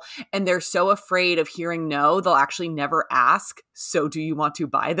people, and they're so afraid of hearing no, they'll actually never ask, so do you want to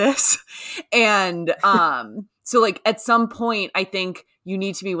buy this? And so like at some point, I think you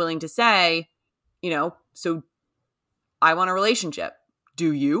need to be willing to say, so I want a relationship.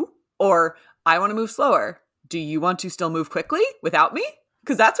 Do you? Or I want to move slower. Do you want to still move quickly without me?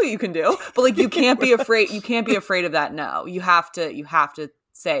 Because that's what you can do. But like you can't be afraid. You can't be afraid of that no. You have to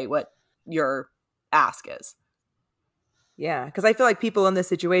say what your ask is. Yeah, because I feel like people in this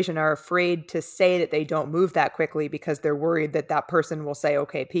situation are afraid to say that they don't move that quickly because they're worried that that person will say,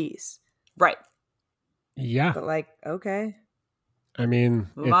 okay, peace. Right. Yeah. But like, okay. I mean,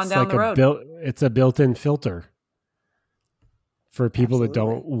 Move on down the road. It's a built-in filter for people Absolutely. that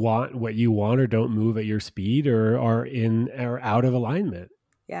don't want what you want or don't move at your speed or are in or out of alignment.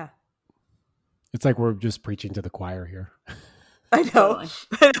 Yeah. It's like we're just preaching to the choir here. I know. Totally.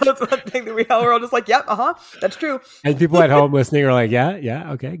 I know that's one thing that we're all just like, yep, that's true. And people at home listening are like,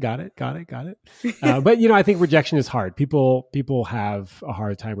 yeah, okay, got it. But I think rejection is hard. People have a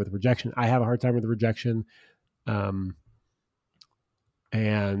hard time with rejection. I have a hard time with rejection.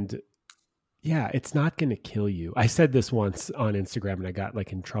 And yeah, it's not going to kill you. I said this once on Instagram and I got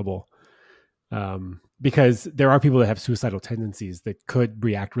like in trouble because there are people that have suicidal tendencies that could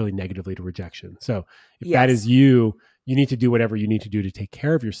react really negatively to rejection. So if that is you need to do whatever you need to do to take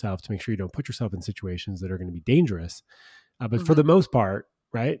care of yourself to make sure you don't put yourself in situations that are going to be dangerous. But for the most part,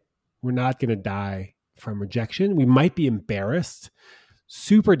 right, we're not going to die from rejection. We might be embarrassed,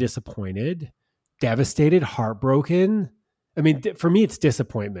 super disappointed, devastated, heartbroken. I mean, for me, it's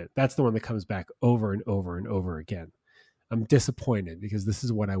disappointment. That's the one that comes back over and over and over again. I'm disappointed because this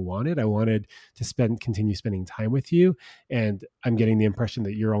is what I wanted. I wanted to continue spending time with you. And I'm getting the impression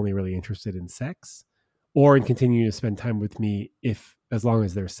that you're only really interested in sex or in continuing to spend time with me as long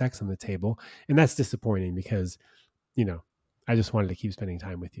as there's sex on the table. And that's disappointing because, I just wanted to keep spending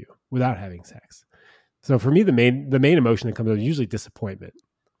time with you without having sex. So for me, the main emotion that comes out is usually disappointment.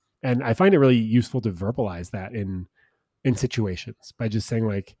 And I find it really useful to verbalize that in situations by just saying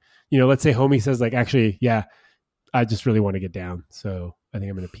like, let's say homie says like, actually, yeah, I just really want to get down. So I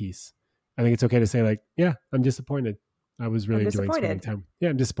think I'm in a peace. I think it's okay to say like, yeah, I'm disappointed. I was really enjoying spending time.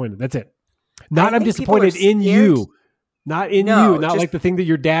 Yeah, I'm disappointed. That's it. Not I'm disappointed in you. Not in you. Not like the thing that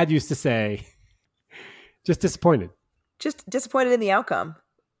your dad used to say. Just disappointed. Just disappointed in the outcome.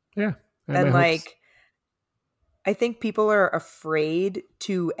 Yeah. And like, I think people are afraid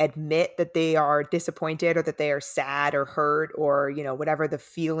to admit that they are disappointed or that they are sad or hurt or, whatever the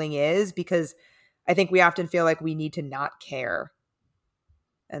feeling is, because I think we often feel like we need to not care.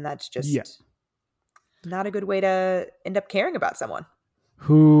 And that's just not a good way to end up caring about someone.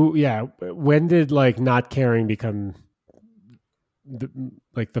 When did like not caring become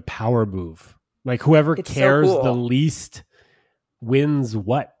the power move? Like whoever cares the least wins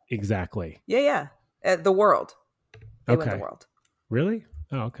what exactly? Yeah. The world. They win the world. Really?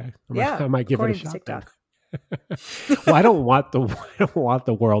 Oh, okay. I might give it a shot. TikTok. Well, I don't want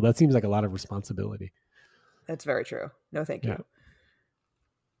the world. That seems like a lot of responsibility. That's very true. No, thank you.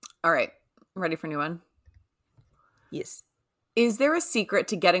 All right. Ready for a new one? Yes. Is there a secret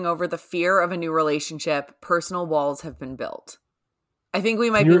to getting over the fear of a new relationship? Personal walls have been built. I think we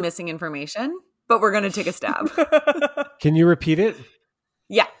might be missing information, but we're going to take a stab. Can you repeat it?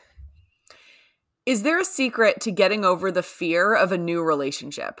 Yeah. Is there a secret to getting over the fear of a new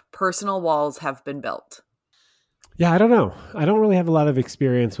relationship? Personal walls have been built. Yeah, I don't know. I don't really have a lot of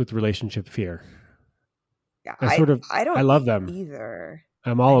experience with relationship fear. Yeah, I love them either.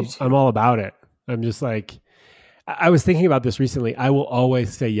 I'm all about it. I'm just like, I was thinking about this recently. I will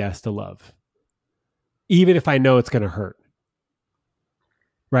always say yes to love, even if I know it's going to hurt.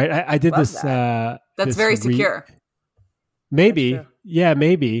 Right? I did love this. That. That's very secure. Maybe. Yeah,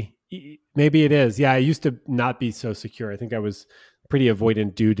 maybe. Maybe it is. Yeah, I used to not be so secure. I think I was a pretty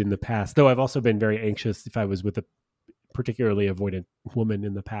avoidant dude in the past, though I've also been very anxious if I was with a particularly avoidant woman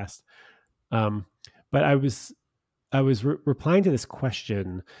in the past. But I was replying to this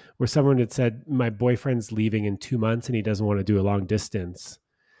question where someone had said, my boyfriend's leaving in 2 months and he doesn't want to do a long distance.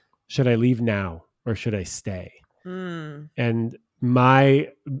 Should I leave now or should I stay? And my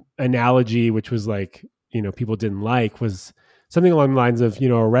analogy, which was like, people didn't like, was something along the lines of,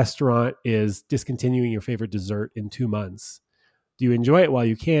 a restaurant is discontinuing your favorite dessert in 2 months. Do you enjoy it while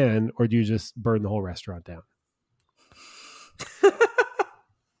you can, or do you just burn the whole restaurant down?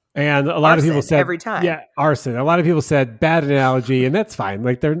 And a lot of people said every time. Yeah, arson. A lot of people said bad analogy, and that's fine.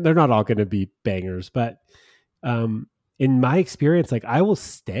 Like they're not all going to be bangers, but in my experience, like I will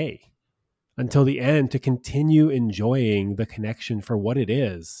stay until the end to continue enjoying the connection for what it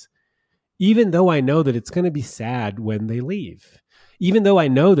is, even though I know that it's going to be sad when they leave, even though I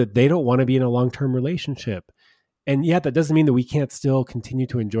know that they don't want to be in a long-term relationship. And yet that doesn't mean that we can't still continue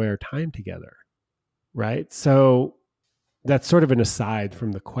to enjoy our time together. Right. So that's sort of an aside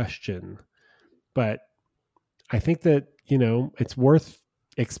from the question, but I think that, it's worth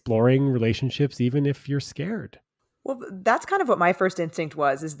exploring relationships, even if you're scared. Well, that's kind of what my first instinct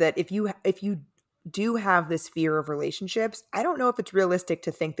was, is that if you do have this fear of relationships, I don't know if it's realistic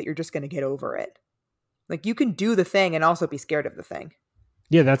to think that you're just going to get over it. Like you can do the thing and also be scared of the thing.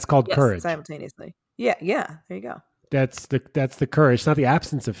 Yeah, that's called courage. Simultaneously. Yeah, there you go. That's the courage. It's not the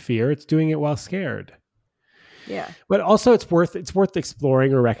absence of fear. It's doing it while scared. Yeah. But also it's worth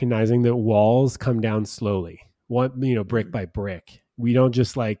exploring or recognizing that walls come down slowly. Brick by brick. We don't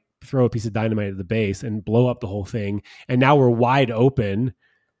just like throw a piece of dynamite at the base and blow up the whole thing. And now we're wide open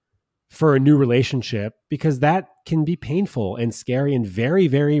for a new relationship, because that can be painful and scary and very,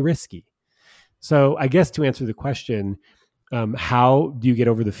 very risky. So I guess to answer the question, how do you get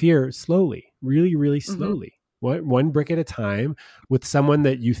over the fear? Slowly, really, really slowly. One brick at a time, with someone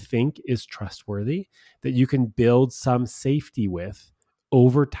that you think is trustworthy, that you can build some safety with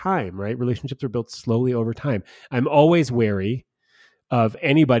over time, right? Relationships are built slowly over time. I'm always wary of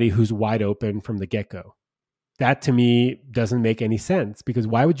anybody who's wide open from the get-go. That to me doesn't make any sense, because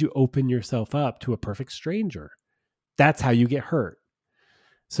why would you open yourself up to a perfect stranger? That's how you get hurt.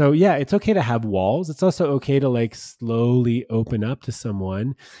 So yeah, it's okay to have walls. It's also okay to like slowly open up to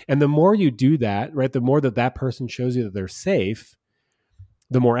someone. And the more you do that, right, the more that person shows you that they're safe,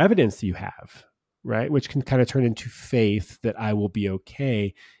 the more evidence you have, right? Which can kind of turn into faith that I will be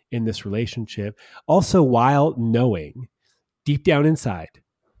okay in this relationship. Also, while knowing deep down inside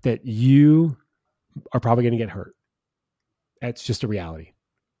that you are probably going to get hurt. It's just a reality.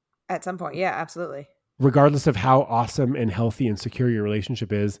 At some point. Yeah, absolutely. Regardless of how awesome and healthy and secure your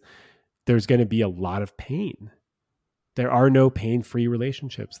relationship is, there's going to be a lot of pain. There are no pain-free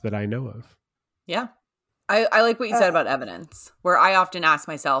relationships that I know of. Yeah. I like what you said about evidence, where I often ask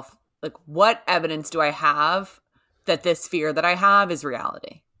myself, like, what evidence do I have that this fear that I have is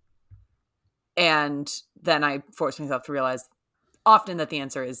reality? And then I force myself to realize often that the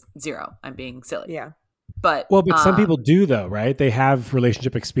answer is zero. I'm being silly. Yeah. But some people do, though, right? They have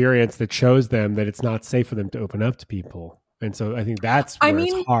relationship experience that shows them that it's not safe for them to open up to people. And so I think that's where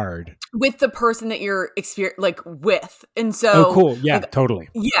it's hard. With the person that you're with. And so oh, cool. Yeah, totally.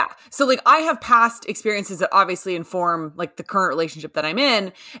 Yeah. So like I have past experiences that obviously inform like the current relationship that I'm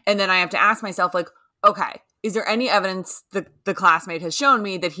in. And then I have to ask myself, like, okay, is there any evidence that the classmate has shown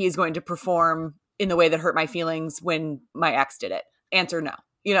me that he's going to perform in the way that hurt my feelings when my ex did it? Answer no.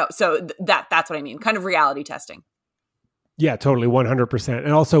 So that's what I mean. Kind of reality testing. Yeah, totally. 100%.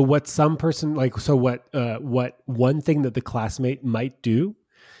 And also what some person what one thing that the classmate might do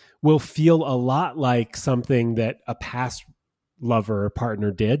will feel a lot like something that a past lover or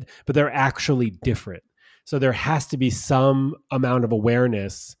partner did, but they're actually different. So there has to be some amount of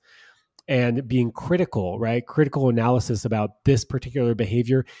awareness and being critical, right? Critical analysis about this particular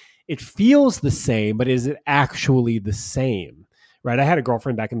behavior. It feels the same, but is it actually the same? Right. I had a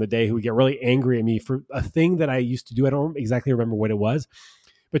girlfriend back in the day who would get really angry at me for a thing that I used to do. I don't exactly remember what it was,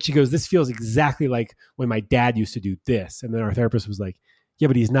 but she goes, this feels exactly like when my dad used to do this. And then our therapist was like, yeah,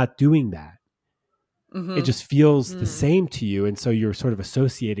 but he's not doing that. Mm-hmm. It just feels the same to you. And so you're sort of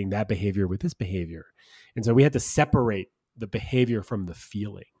associating that behavior with this behavior. And so we had to separate the behavior from the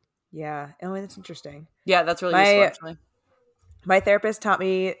feeling. Yeah. Oh, that's interesting. Yeah, that's really useful, actually. My therapist taught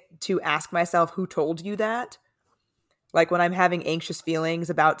me to ask myself, who told you that? Like when I'm having anxious feelings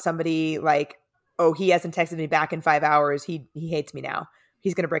about somebody, like, oh, he hasn't texted me back in 5 hours. He hates me now.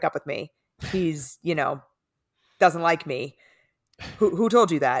 He's going to break up with me. He's, doesn't like me. Who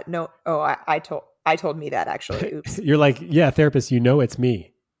told you that? No. Oh, I told me that, actually. Oops. You're like, yeah, therapist, it's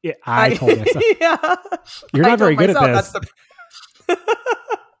me. I told myself. Yeah. You're not very good at this.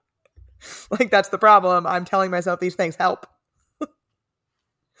 That's the problem. I'm telling myself these things help.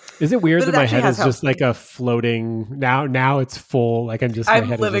 Is it weird that my head is just like a floating now it's full, like I'm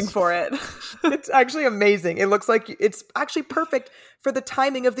living for it. It's actually amazing. It looks like it's actually perfect for the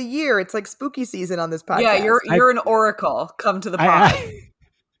timing of the year. It's like spooky season on this podcast. Yeah, you're an oracle. Come to the pod.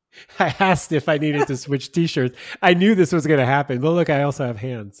 I asked if I needed to switch t-shirts. I knew this was going to happen, but look, I also have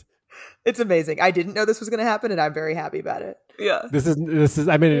hands. It's amazing. I didn't know this was going to happen, and I'm very happy about it. Yeah. This is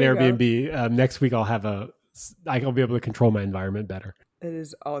I'm in an Airbnb. Next week I'll be able to control my environment better. It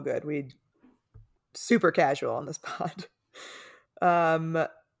is all good. We super casual on this pod.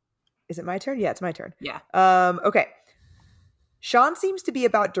 Is it my turn? Yeah, it's my turn. Yeah. Okay. Shaun seems to be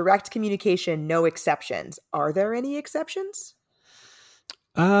about direct communication, no exceptions. Are there any exceptions?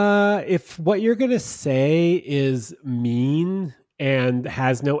 If what you're going to say is mean and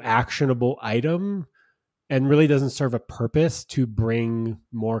has no actionable item and really doesn't serve a purpose to bring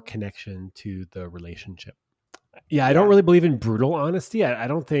more connection to the relationship. Yeah, I don't really believe in brutal honesty. I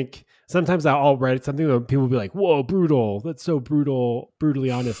don't think, sometimes I'll write something that people will be like, whoa, brutal. That's so brutal,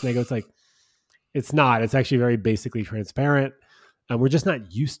 brutally honest. And I go, it's like, it's not. It's actually very basically transparent. And we're just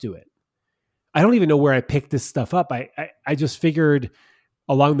not used to it. I don't even know where I picked this stuff up. I just figured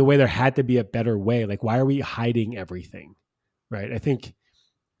along the way there had to be a better way. Like, why are we hiding everything? Right? I think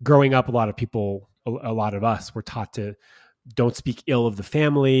growing up, a lot of people, a lot of us were taught to don't speak ill of the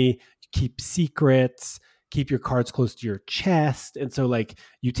family, keep secrets, keep your cards close to your chest. And so like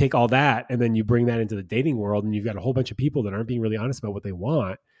you take all that and then you bring that into the dating world and you've got a whole bunch of people that aren't being really honest about what they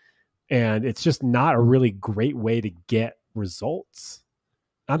want. And it's just not a really great way to get results.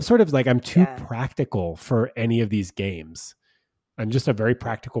 I'm sort of like, I'm too practical for any of these games. I'm just a very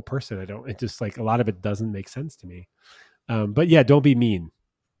practical person. It just like a lot of it doesn't make sense to me. But yeah, don't be mean.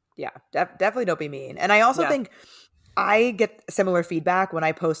 Yeah, definitely don't be mean. And I also think I get similar feedback when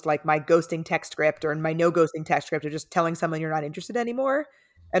I post like my ghosting text script or my no ghosting text script or just telling someone you're not interested anymore.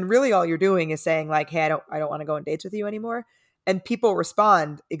 And really all you're doing is saying like, hey, I don't want to go on dates with you anymore. And people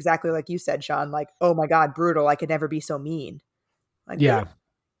respond exactly like you said, Shaun, like, oh my God, brutal. I could never be so mean. Like, yeah.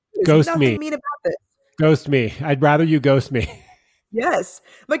 There's nothing mean about this. Ghost me. I'd rather you ghost me. Yes.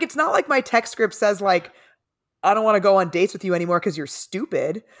 Like, it's not like my text script says like, I don't want to go on dates with you anymore because you're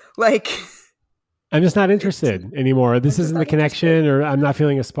stupid. Like, I'm just not interested anymore. This isn't the connection, or I'm not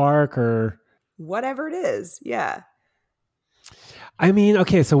feeling a spark, or whatever it is. Yeah. I mean,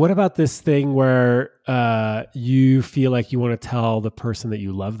 okay, so what about this thing where you feel like you want to tell the person that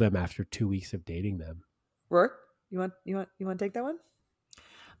you love them after 2 weeks of dating them? Rourke, you want to take that one?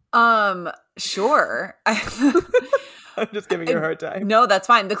 Sure. I'm just giving you a hard time. No, that's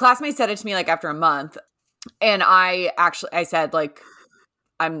fine. The classmate said it to me like after a month, and I said like,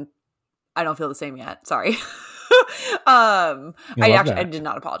 I don't feel the same yet. Sorry. I did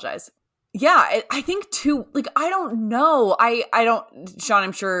not apologize. Yeah, I think too, like, I don't know. I don't, Shaun,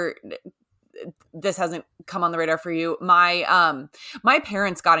 I'm sure this hasn't come on the radar for you. My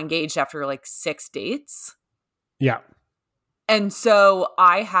parents got engaged after like 6 dates. Yeah. And so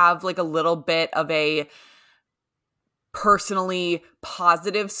I have like a little bit of a personally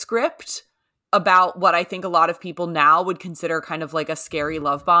positive script about what I think a lot of people now would consider kind of like a scary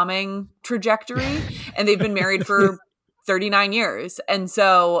love bombing trajectory. And they've been married for 39 years. And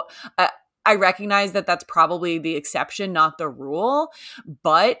so I recognize that that's probably the exception, not the rule,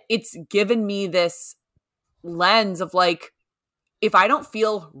 but it's given me this lens of like, if I don't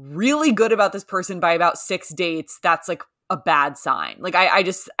feel really good about this person by about 6 dates, that's like a bad sign. Like I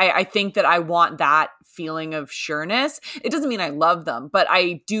think that I want that feeling of sureness. It doesn't mean I love them, but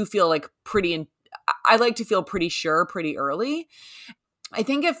I do feel like I like to feel pretty sure pretty early. I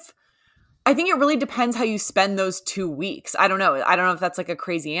think it really depends how you spend those 2 weeks. I don't know if that's like a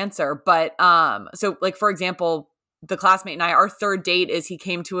crazy answer, but so like, for example, the classmate and I, our third date is he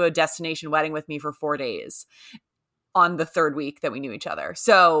came to a destination wedding with me for 4 days on the third week that we knew each other.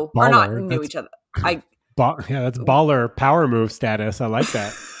 So, baller. Or not knew each other. Yeah, that's baller power move status. I like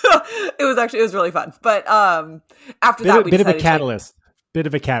that. It was really fun. But after that, we bit of a catalyst. Bit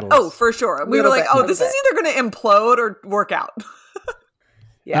of a catalyst. Oh, for sure. We were like, this is either going to implode or work out.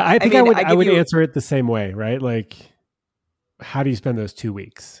 Yeah, I think I would answer it the same way, right? Like, how do you spend those 2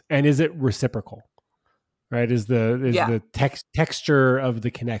 weeks, and is it reciprocal? Right? Is the texture of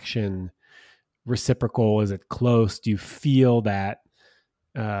the connection reciprocal? Is it close? Do you feel that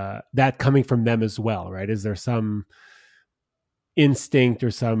coming from them as well? Right? Is there some instinct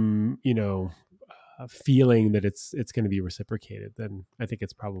or some feeling that it's going to be reciprocated? Then I think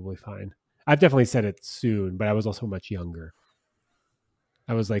it's probably fine. I've definitely said it soon, but I was also much younger.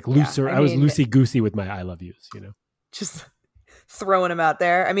 I was like looser. I was loosey-goosey with my I love yous, Just throwing them out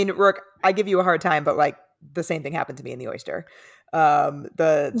there. I mean, Rourke, I give you a hard time, but like the same thing happened to me in the Oyster. But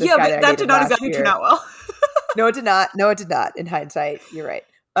that did not exactly turn out well. No, it did not. In hindsight, you're right.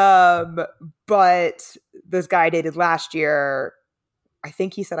 But this guy I dated last year, I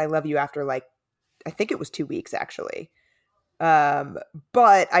think he said I love you after like, I think it was 2 weeks actually.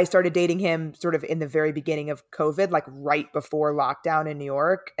 But I started dating him sort of in the very beginning of COVID, like right before lockdown in New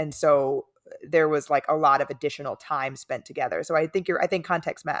York. And so there was like a lot of additional time spent together. So I think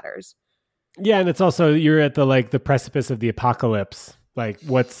context matters. Yeah. And it's also, you're at the precipice of the apocalypse. Like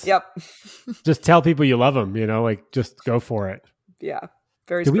Yep. just tell people you love them, like just go for it. Yeah.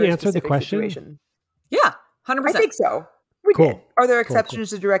 Very Did we answer the question? Situation. Yeah, 100%. I think so. We Cool. did. Are there Cool. exceptions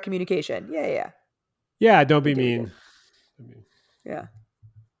to direct communication? Yeah. Yeah, don't be mean. Yeah.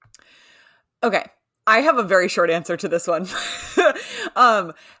 Okay. I have a very short answer to this one.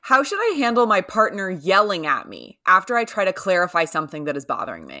 How should I handle my partner yelling at me after I try to clarify something that is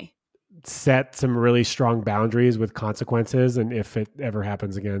bothering me? Set some really strong boundaries with consequences. And if it ever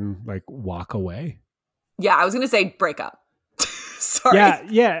happens again, like walk away. Yeah, I was going to say break up. Sorry.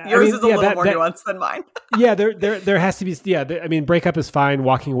 Yeah. Yours is a little more nuanced than mine. Yeah, there has to be. Breakup is fine.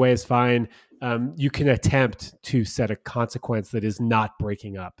 Walking away is fine. You can attempt to set a consequence that is not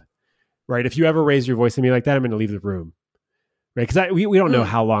breaking up. Right. If you ever raise your voice at me like that, I'm going to leave the room. Right. Because we don't know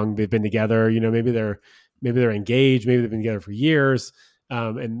how long they've been together. Maybe they're engaged. Maybe they've been together for years.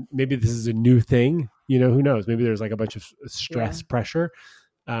 And maybe this is a new thing. Who knows? Maybe there's like a bunch of stress, pressure.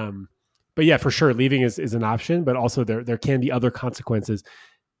 But yeah, for sure, leaving is an option. But also there can be other consequences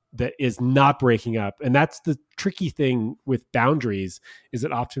that is not breaking up. And that's the tricky thing with boundaries, is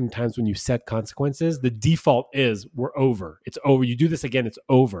that oftentimes when you set consequences, the default is we're over. It's over. You do this again, it's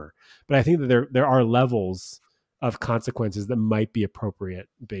over. But I think that there are levels of consequences that might be appropriate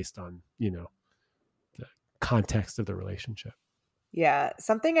based on, the context of the relationship. Yeah.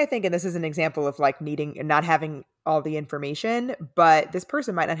 Something I think, and this is an example of like needing and not having all the information, but this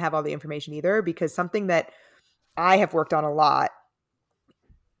person might not have all the information either, because something that I have worked on a lot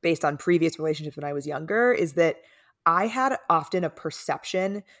based on previous relationships when I was younger is that I had often a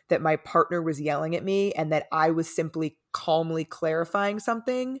perception that my partner was yelling at me and that I was simply calmly clarifying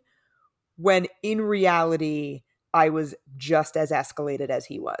something, when in reality, I was just as escalated as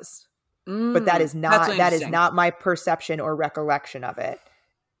he was. But that is not my perception or recollection of it.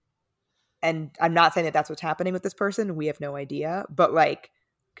 And I'm not saying that that's what's happening with this person. We have no idea, but like,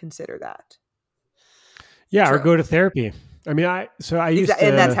 consider that. Yeah. True. Or go to therapy. I used to,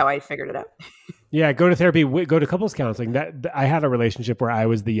 and that's how I figured it out. Yeah. Go to therapy, go to couples counseling. I had a relationship where I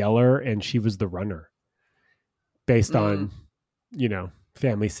was the yeller and she was the runner based on,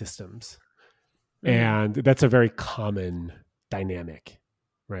 family systems. And that's a very common dynamic,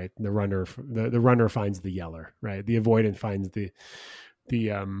 right? The runner finds the yeller, right? The avoidant finds the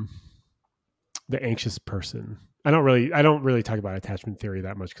anxious person. I don't really talk about attachment theory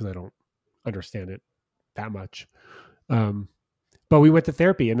that much because I don't understand it that much. But we went to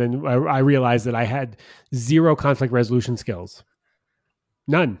therapy, and then I realized that I had zero conflict resolution skills.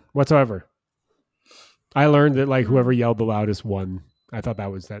 None whatsoever. I learned that like whoever yelled the loudest won. I thought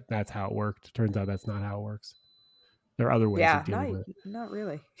that's how it worked. Turns out that's not how it works. There are other ways of dealing with it. Not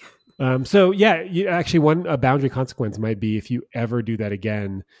really. So yeah, a boundary consequence might be, if you ever do that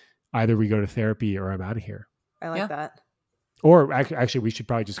again, either we go to therapy or I'm out of here. I like that. Or actually, we should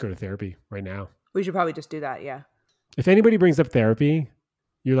probably just go to therapy right now. We should probably just do that. Yeah. If anybody brings up therapy,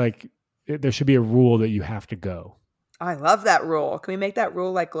 you're like, there should be a rule that you have to go. I love that rule. Can we make that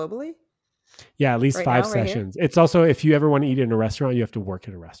rule like globally? Yeah, at least right 5 sessions. It's also, if you ever want to eat in a restaurant, you have to work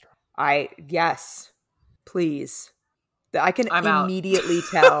at a restaurant. Yes, please. I can immediately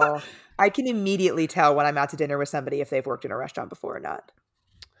tell. I can immediately tell when I'm out to dinner with somebody if they've worked in a restaurant before or not.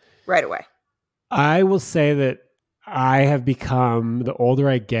 Right away. I will say that I have become, the older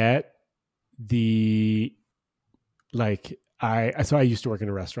I get, so I used to work in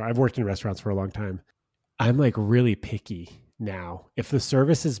a restaurant. I've worked in restaurants for a long time. I'm like really picky now. If the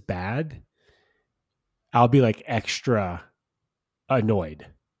service is bad, I'll be like extra annoyed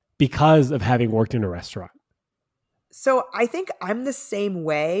because of having worked in a restaurant. So I think I'm the same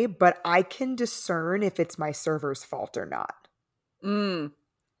way, but I can discern if it's my server's fault or not.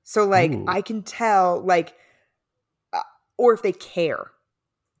 So like, I can tell like, or if they care.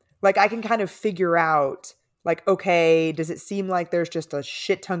 Like I can kind of figure out like, okay, does it seem like there's just a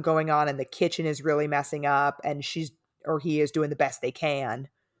shit ton going on and the kitchen is really messing up and he is doing the best they can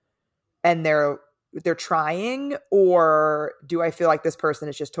and they're trying, or do I feel like this person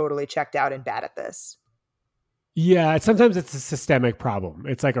is just totally checked out and bad at this? Yeah, sometimes it's a systemic problem.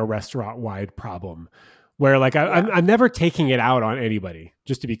 It's like a restaurant-wide problem where like I'm never taking it out on anybody,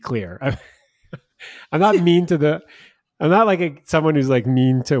 just to be clear. I'm not mean to I'm not like someone who's like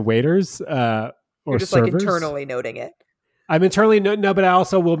mean to waiters or You're just servers. Like internally noting it. I'm internally no, but I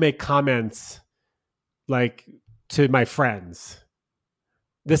also will make comments like to my friends.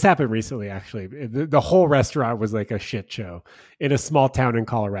 This happened recently, actually. The whole restaurant was like a shit show in a small town in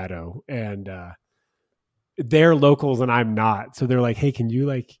Colorado, and they're locals and I'm not. So they're like, "Hey, can you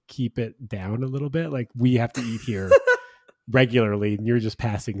like keep it down a little bit? Like we have to eat here regularly, and you're just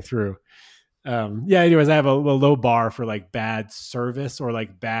passing through." Anyways, I have a low bar for like bad service or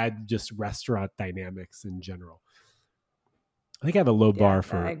like bad just restaurant dynamics in general. I think I have a low bar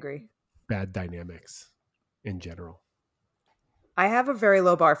for I agree. bad dynamics in general. I have a very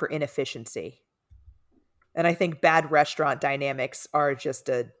low bar for inefficiency. And I think bad restaurant dynamics are just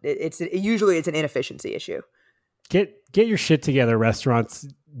usually it's an inefficiency issue. Get your shit together, restaurants.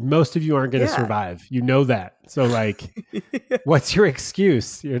 Most of you aren't going to survive. You know that. So like, what's your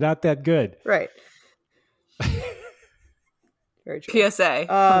excuse? You're not that good. Right. Very true. PSA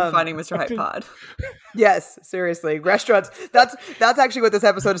from Finding Mr. Hyde Pod. Yes, seriously. Restaurants. That's actually what this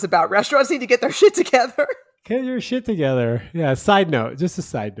episode is about. Restaurants need to get their shit together. Get your shit together. Yeah. Side note. Just a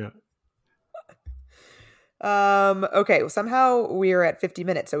side note. Okay. Well, somehow we're at 50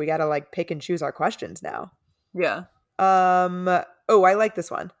 minutes, so we got to like pick and choose our questions now. Yeah. Oh, I like this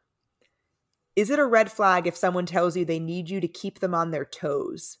one. Is it a red flag if someone tells you they need you to keep them on their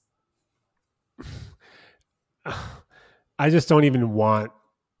toes? I just don't even want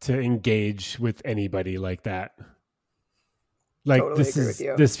to engage with anybody like that. Like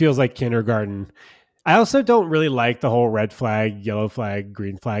totally this feels like kindergarten. I also don't really like the whole red flag, yellow flag,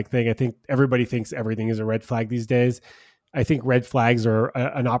 green flag thing. I think everybody thinks everything is a red flag these days. I think red flags are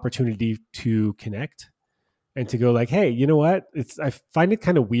an opportunity to connect and to go like, hey, you know what? I find it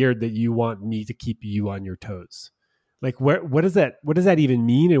kind of weird that you want me to keep you on your toes. Like, what does that even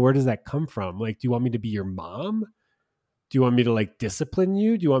mean? And where does that come from? Like, do you want me to be your mom? Do you want me to like discipline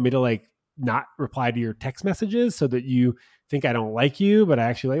you? Do you want me to like not reply to your text messages so that you think I don't like you, but I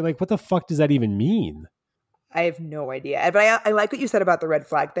actually like what the fuck does that even mean? I have no idea. But I like what you said about the red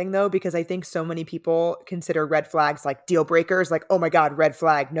flag thing though, because I think so many people consider red flags like deal breakers. Like, oh my God, red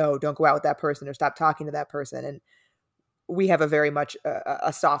flag. No, don't go out with that person or stop talking to that person. And we have a very much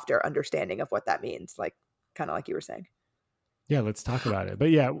a softer understanding of what that means. Like, kind of like you were saying. Yeah, let's talk about it.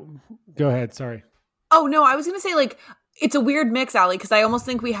 But yeah, go ahead. Sorry. Oh no, I was going to say like, it's a weird mix, Allie, because I almost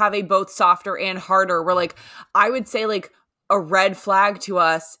think we have a both softer and harder. Where like, I would say like a red flag to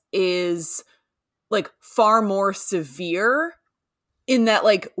us is like far more severe in that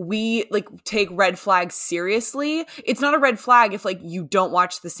like we like take red flags seriously. It's not a red flag if like you don't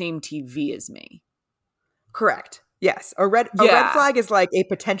watch the same TV as me. Correct. Yes. A red flag is like a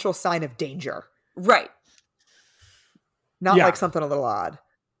potential sign of danger. Right. Not like something a little odd.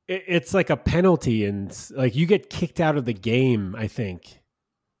 It's like a penalty, and like you get kicked out of the game, I think,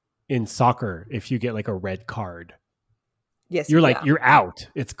 in soccer if you get like a red card. Yes. You're like, you're out.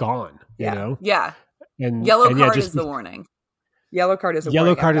 It's gone. Yeah. You know? Yeah. And yellow card is the warning. Yellow card is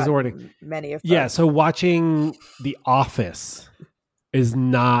a warning. Many of them. Yeah. So watching The Office is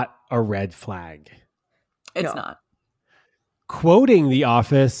not a red flag. It's not. Quoting The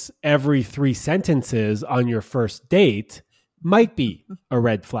Office every 3 sentences on your first date might be a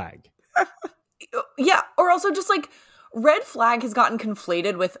red flag. Yeah. Or also just like red flag has gotten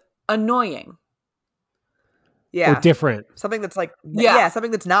conflated with annoying. Yeah. Or different. Something that's like,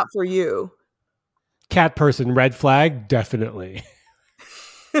 something that's not for you. Cat person, red flag, definitely.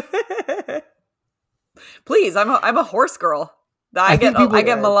 Please, I'm a horse girl. I get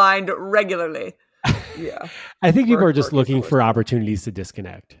maligned regularly. Yeah. I think people are just looking for opportunities to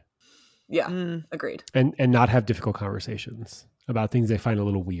disconnect. Yeah, agreed. And not have difficult conversations about things they find a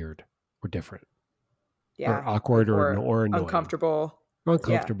little weird or different. Yeah. Or awkward or annoying.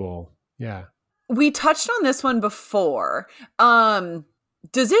 Uncomfortable. Yeah. We touched on this one before.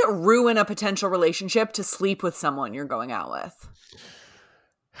 Does it ruin a potential relationship to sleep with someone you're going out with?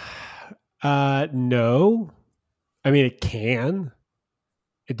 No. I mean, it can.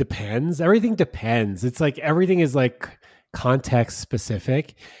 It depends. Everything depends. It's like everything is like context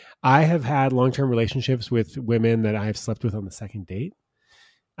specific. I have had long-term relationships with women that I have slept with on the second date.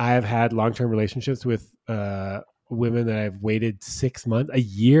 I have had long-term relationships with women that I've waited 6 months, a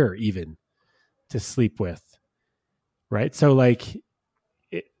year even, to sleep with. Right? So like,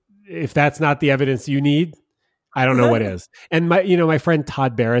 if that's not the evidence you need, I don't know what is. And my friend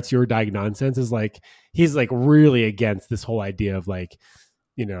Todd Barrett's Your Dying Nonsense is like, he's like really against this whole idea of like,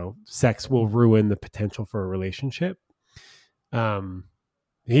 sex will ruin the potential for a relationship.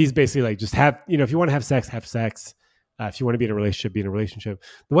 He's basically like, just have, if you want to have sex, have sex. If you want to be in a relationship, be in a relationship.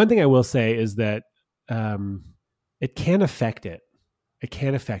 The one thing I will say is that it can affect it. It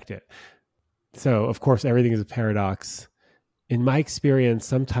can affect it. So, of course, everything is a paradox. In my experience,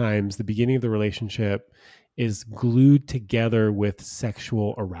 sometimes the beginning of the relationship is glued together with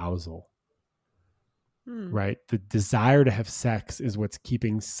sexual arousal. Right? The desire to have sex is what's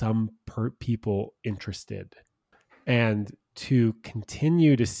keeping some people interested. And to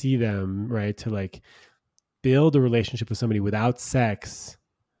continue to see them, right, to like build a relationship with somebody without sex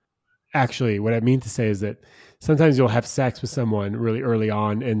actually, what I mean to say is that sometimes you'll have sex with someone really early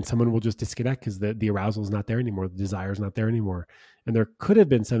on and someone will just disconnect because the arousal is not there anymore. The desire is not there anymore. And there could have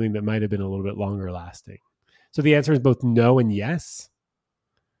been something that might have been a little bit longer lasting. So the answer is both no and yes.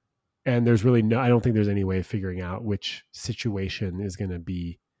 And there's really I don't think there's any way of figuring out which situation is going to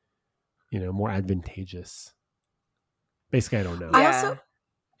be, more advantageous. Basically, I don't know. Yeah.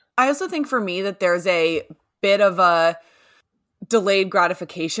 I also think for me that there's a bit of a delayed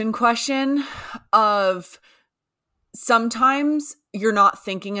gratification question of sometimes you're not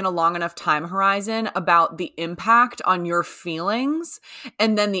thinking in a long enough time horizon about the impact on your feelings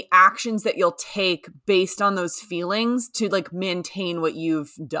and then the actions that you'll take based on those feelings to like maintain what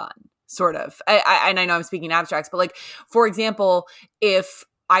you've done, sort of. And I know I'm speaking abstracts, but like, for example, if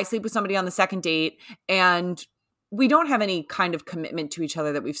I sleep with somebody on the second date and we don't have any kind of commitment to each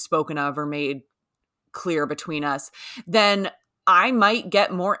other that we've spoken of or made clear between us, then I might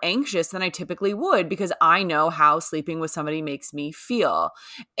get more anxious than I typically would because I know how sleeping with somebody makes me feel.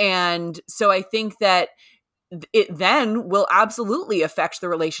 And so I think that it then will absolutely affect the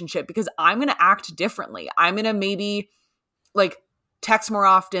relationship because I'm going to act differently. I'm going to maybe like text more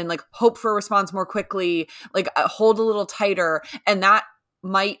often, like hope for a response more quickly, like hold a little tighter. And that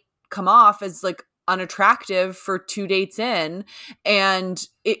might come off as like unattractive for 2 dates in, and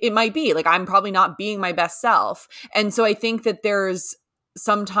it might be like I'm probably not being my best self. And so I think that there's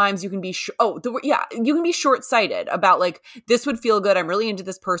sometimes you can be you can be short-sighted about like, this would feel good, I'm really into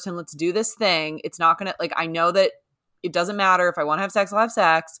this person, let's do this thing. It's not gonna, like, I know that it doesn't matter if I want to have sex, I'll have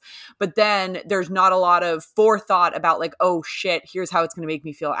sex, but then there's not a lot of forethought about like, oh shit, here's how it's going to make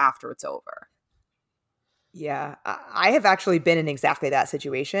me feel after it's over. Yeah, I have actually been in exactly that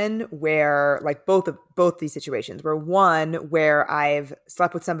situation where like both these situations where one where I've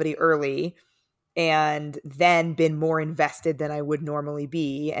slept with somebody early and then been more invested than I would normally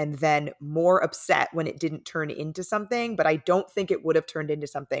be and then more upset when it didn't turn into something, but I don't think it would have turned into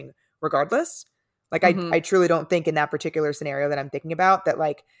something regardless. Like I truly don't think in that particular scenario that I'm thinking about that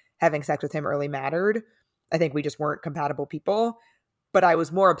like having sex with him early mattered. I think we just weren't compatible people, but I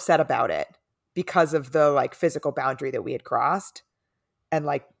was more upset about it because of the like physical boundary that we had crossed and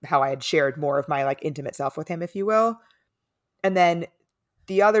like how I had shared more of my like intimate self with him, if you will. And then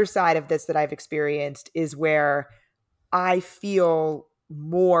the other side of this that I've experienced is where I feel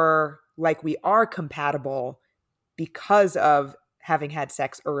more like we are compatible because of having had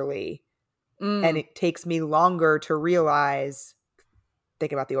sex early. And it takes me longer to realize,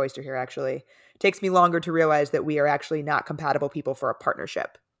 think about the oyster here actually, it takes me longer to realize that we are actually not compatible people for a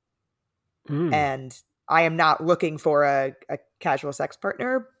partnership. And I am not looking for a casual sex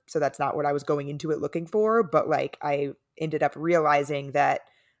partner. So that's not what I was going into it looking for. But like I ended up realizing that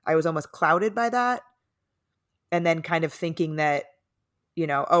I was almost clouded by that. And then kind of thinking that,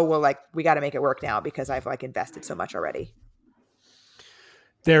 oh, well, like we got to make it work now because I've like invested so much already.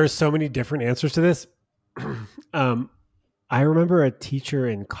 There are so many different answers to this. I remember a teacher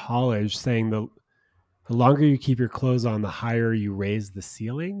in college saying the longer you keep your clothes on, the higher you raise the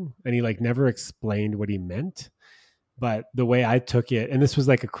ceiling. And he like never explained what he meant. But the way I took it, and this was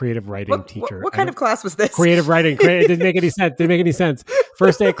like a creative writing teacher. What kind of class was this? Creative writing. It didn't make any sense.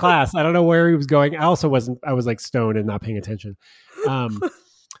 First day of class. I don't know where he was going. I was like stoned and not paying attention.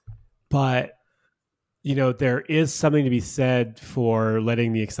 But there is something to be said for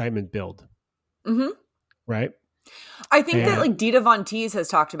letting the excitement build. Mm-hmm. Right? I think that like Dita Von Teese has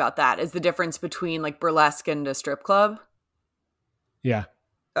talked about that as the difference between like burlesque and a strip club. Yeah.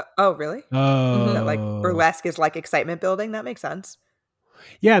 Oh, really? Oh. That like burlesque is like excitement building. That makes sense.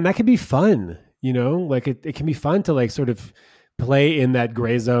 Yeah. And that can be fun, like it can be fun to like sort of play in that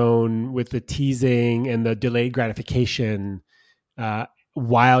gray zone with the teasing and the delayed gratification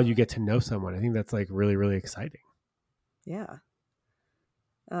while you get to know someone. I think that's like really, really exciting. Yeah.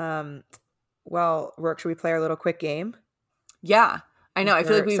 Well, Rourke, should we play our little quick game? Yeah, I know. I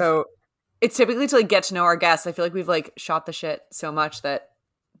feel like it's typically to like get to know our guests. I feel like we've like shot the shit so much that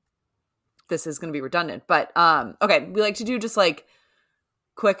this is going to be redundant. But okay, we like to do just like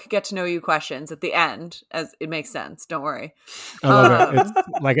quick get to know you questions at the end, as it makes sense. Don't worry. I love it.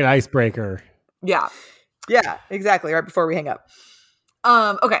 It's like an icebreaker. Yeah. Yeah, exactly. Right before we hang up.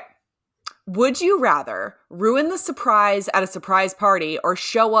 Okay. Would you rather ruin the surprise at a surprise party or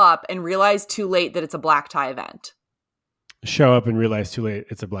show up and realize too late that it's a black tie event? Show up and realize too late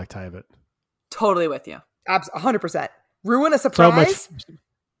it's a black tie event. Totally with you. 100%. Ruin a surprise?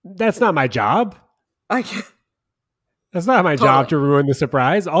 That's not my job. That's not my Totally. job to ruin the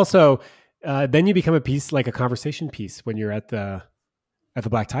surprise. Also, then you become like a conversation piece when you're at the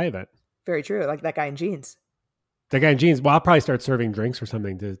black tie event. Very true. Like that guy in jeans. The guy in jeans. Well, I'll probably start serving drinks or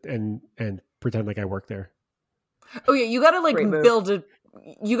something and pretend like I work there. Oh yeah, you got to like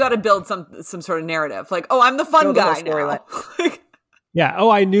build some sort of narrative. Like, oh, I'm the fun guy now. Yeah. Oh,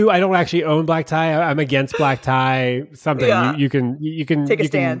 I don't actually own black tie. I'm against black tie. Something. Yeah. You can take a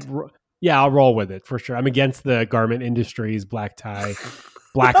stand. I'll roll with it for sure. I'm against the garment industry's black tie,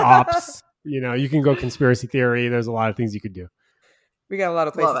 black ops. You can go conspiracy theory. There's a lot of things you could do. We got a lot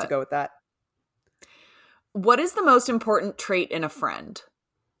of places to go with that. What is the most important trait in a friend?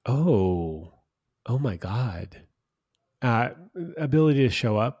 Oh my God. Ability to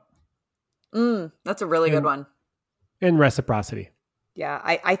show up. That's a really good one. And reciprocity. Yeah,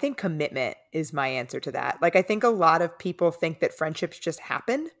 I think commitment is my answer to that. Like, I think a lot of people think that friendships just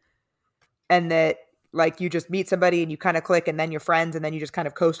happen and that, like, you just meet somebody and you kind of click and then you're friends and then you just kind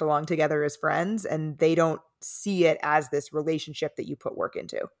of coast along together as friends, and they don't see it as this relationship that you put work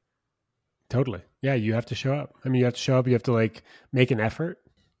into. Totally. Yeah, you have to show up. I mean, you have to show up. You have to, like, make an effort.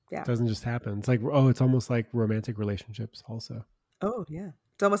 Yeah. It doesn't just happen. It's like, it's almost like romantic relationships also. Oh, yeah.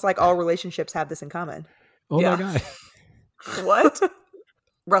 It's almost like all relationships have this in common. Oh, my God. What?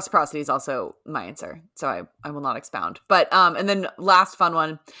 Reciprocity is also my answer, so I will not expound. But and then last fun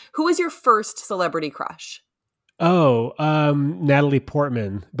one: who was your first celebrity crush? Oh, Natalie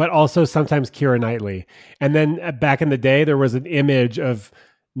Portman, but also sometimes Keira Knightley. And then back in the day, there was an image of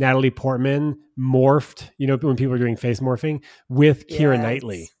Natalie Portman morphed. When people were doing face morphing with Keira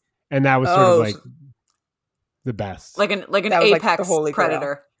Knightley, and that was sort of like the best, like an apex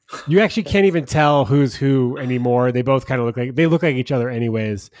predator. You actually can't even tell who's who anymore. They both kind of look like each other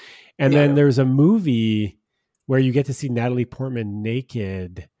anyways. And then there's a movie where you get to see Natalie Portman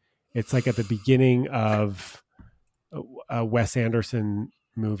naked. It's like at the beginning of a Wes Anderson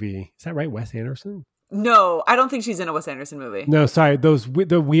movie. Is that right? Wes Anderson? No, I don't think she's in a Wes Anderson movie. No, sorry.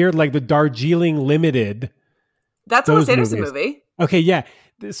 The weird, like the Darjeeling Limited. That's a Wes Anderson movie. Okay, yeah.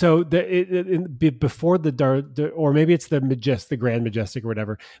 So before or maybe it's the Grand Majestic or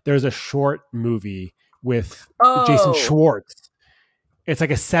whatever. There's a short movie with Jason Schwartz. It's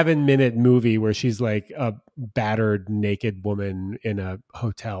like a 7-minute movie where she's like a battered naked woman in a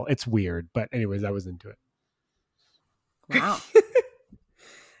hotel. It's weird, but anyways, I was into it. Wow.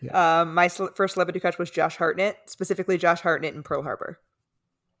 Yeah. My first celebrity crush was Josh Hartnett, specifically Josh Hartnett in Pearl Harbor.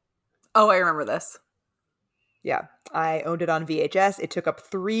 Oh, I remember this. Yeah, I owned it on VHS. It took up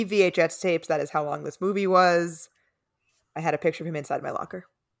 3 VHS tapes. That is how long this movie was. I had a picture of him inside my locker.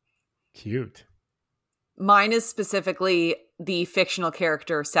 Cute. Mine is specifically the fictional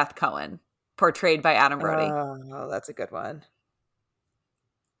character Seth Cohen, portrayed by Adam Brody. Oh, that's a good one.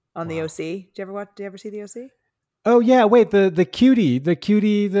 On the OC. Did you ever see the OC? Oh yeah, wait, the cutie,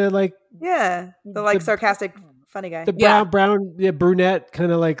 the like. Yeah, the sarcastic, funny guy. The brown, brunette,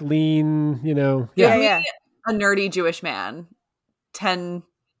 kind of like lean, Yeah. A nerdy Jewish man 10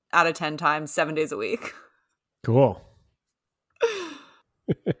 out of 10 times, 7 days a week. Cool.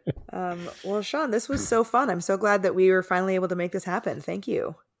 Well, Shaun, this was so fun. I'm so glad that we were finally able to make this happen. Thank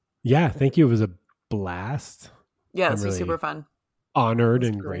you. Yeah, thank you. It was a blast. Yeah, this was super fun. Honored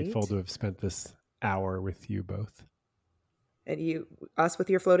and grateful to have spent this hour with you both. And us with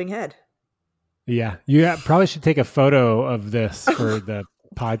your floating head. Yeah, you probably should take a photo of this for the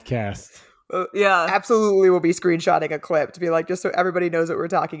podcast. Yeah, absolutely. We'll be screenshotting a clip to be like, just so everybody knows what we're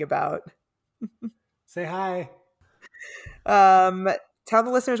talking about. Say hi. Tell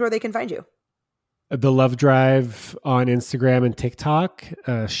the listeners where they can find you. The Love Drive on Instagram and TikTok.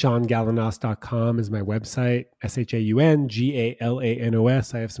 ShaunGalanos.com is my website.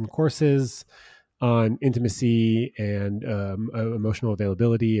 ShaunGalanos. I have some courses on intimacy and emotional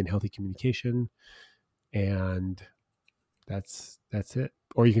availability and healthy communication. And that's it.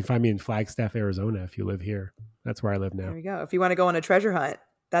 Or you can find me in Flagstaff, Arizona if you live here. That's where I live now. There we go. If you want to go on a treasure hunt,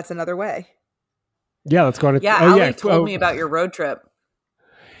 that's another way. Yeah, let's go on a Ali told me about your road trip.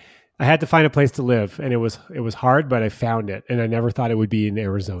 I had to find a place to live, and it was hard, but I found it, and I never thought it would be in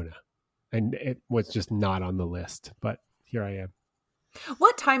Arizona. And it was just not on the list, but here I am.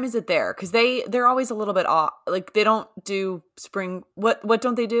 What time is it there? Because they're always a little bit off. Like, they don't do spring. What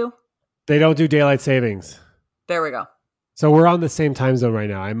don't they do? They don't do daylight savings. There we go. So we're on the same time zone right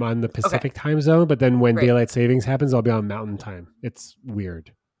now. I'm on the Pacific time zone, but then when daylight savings happens, I'll be on Mountain time. It's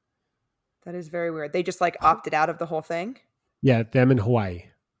weird. That is very weird. They just opted out of the whole thing? Yeah, them in Hawaii.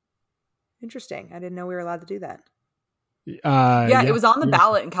 Interesting. I didn't know we were allowed to do that. Yeah, it was on the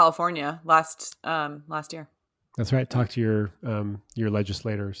ballot in California last year. That's right. Talk to your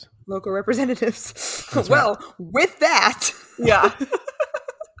legislators. Local representatives. Well, with that. Yeah.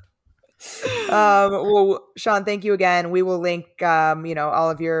 Well, Shaun, thank you again. We will link, all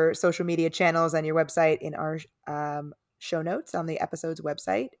of your social media channels and your website in our show notes on the episode's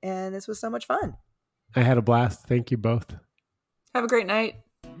website. And this was so much fun. I had a blast. Thank you both. Have a great night.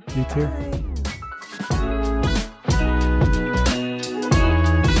 You too. Bye.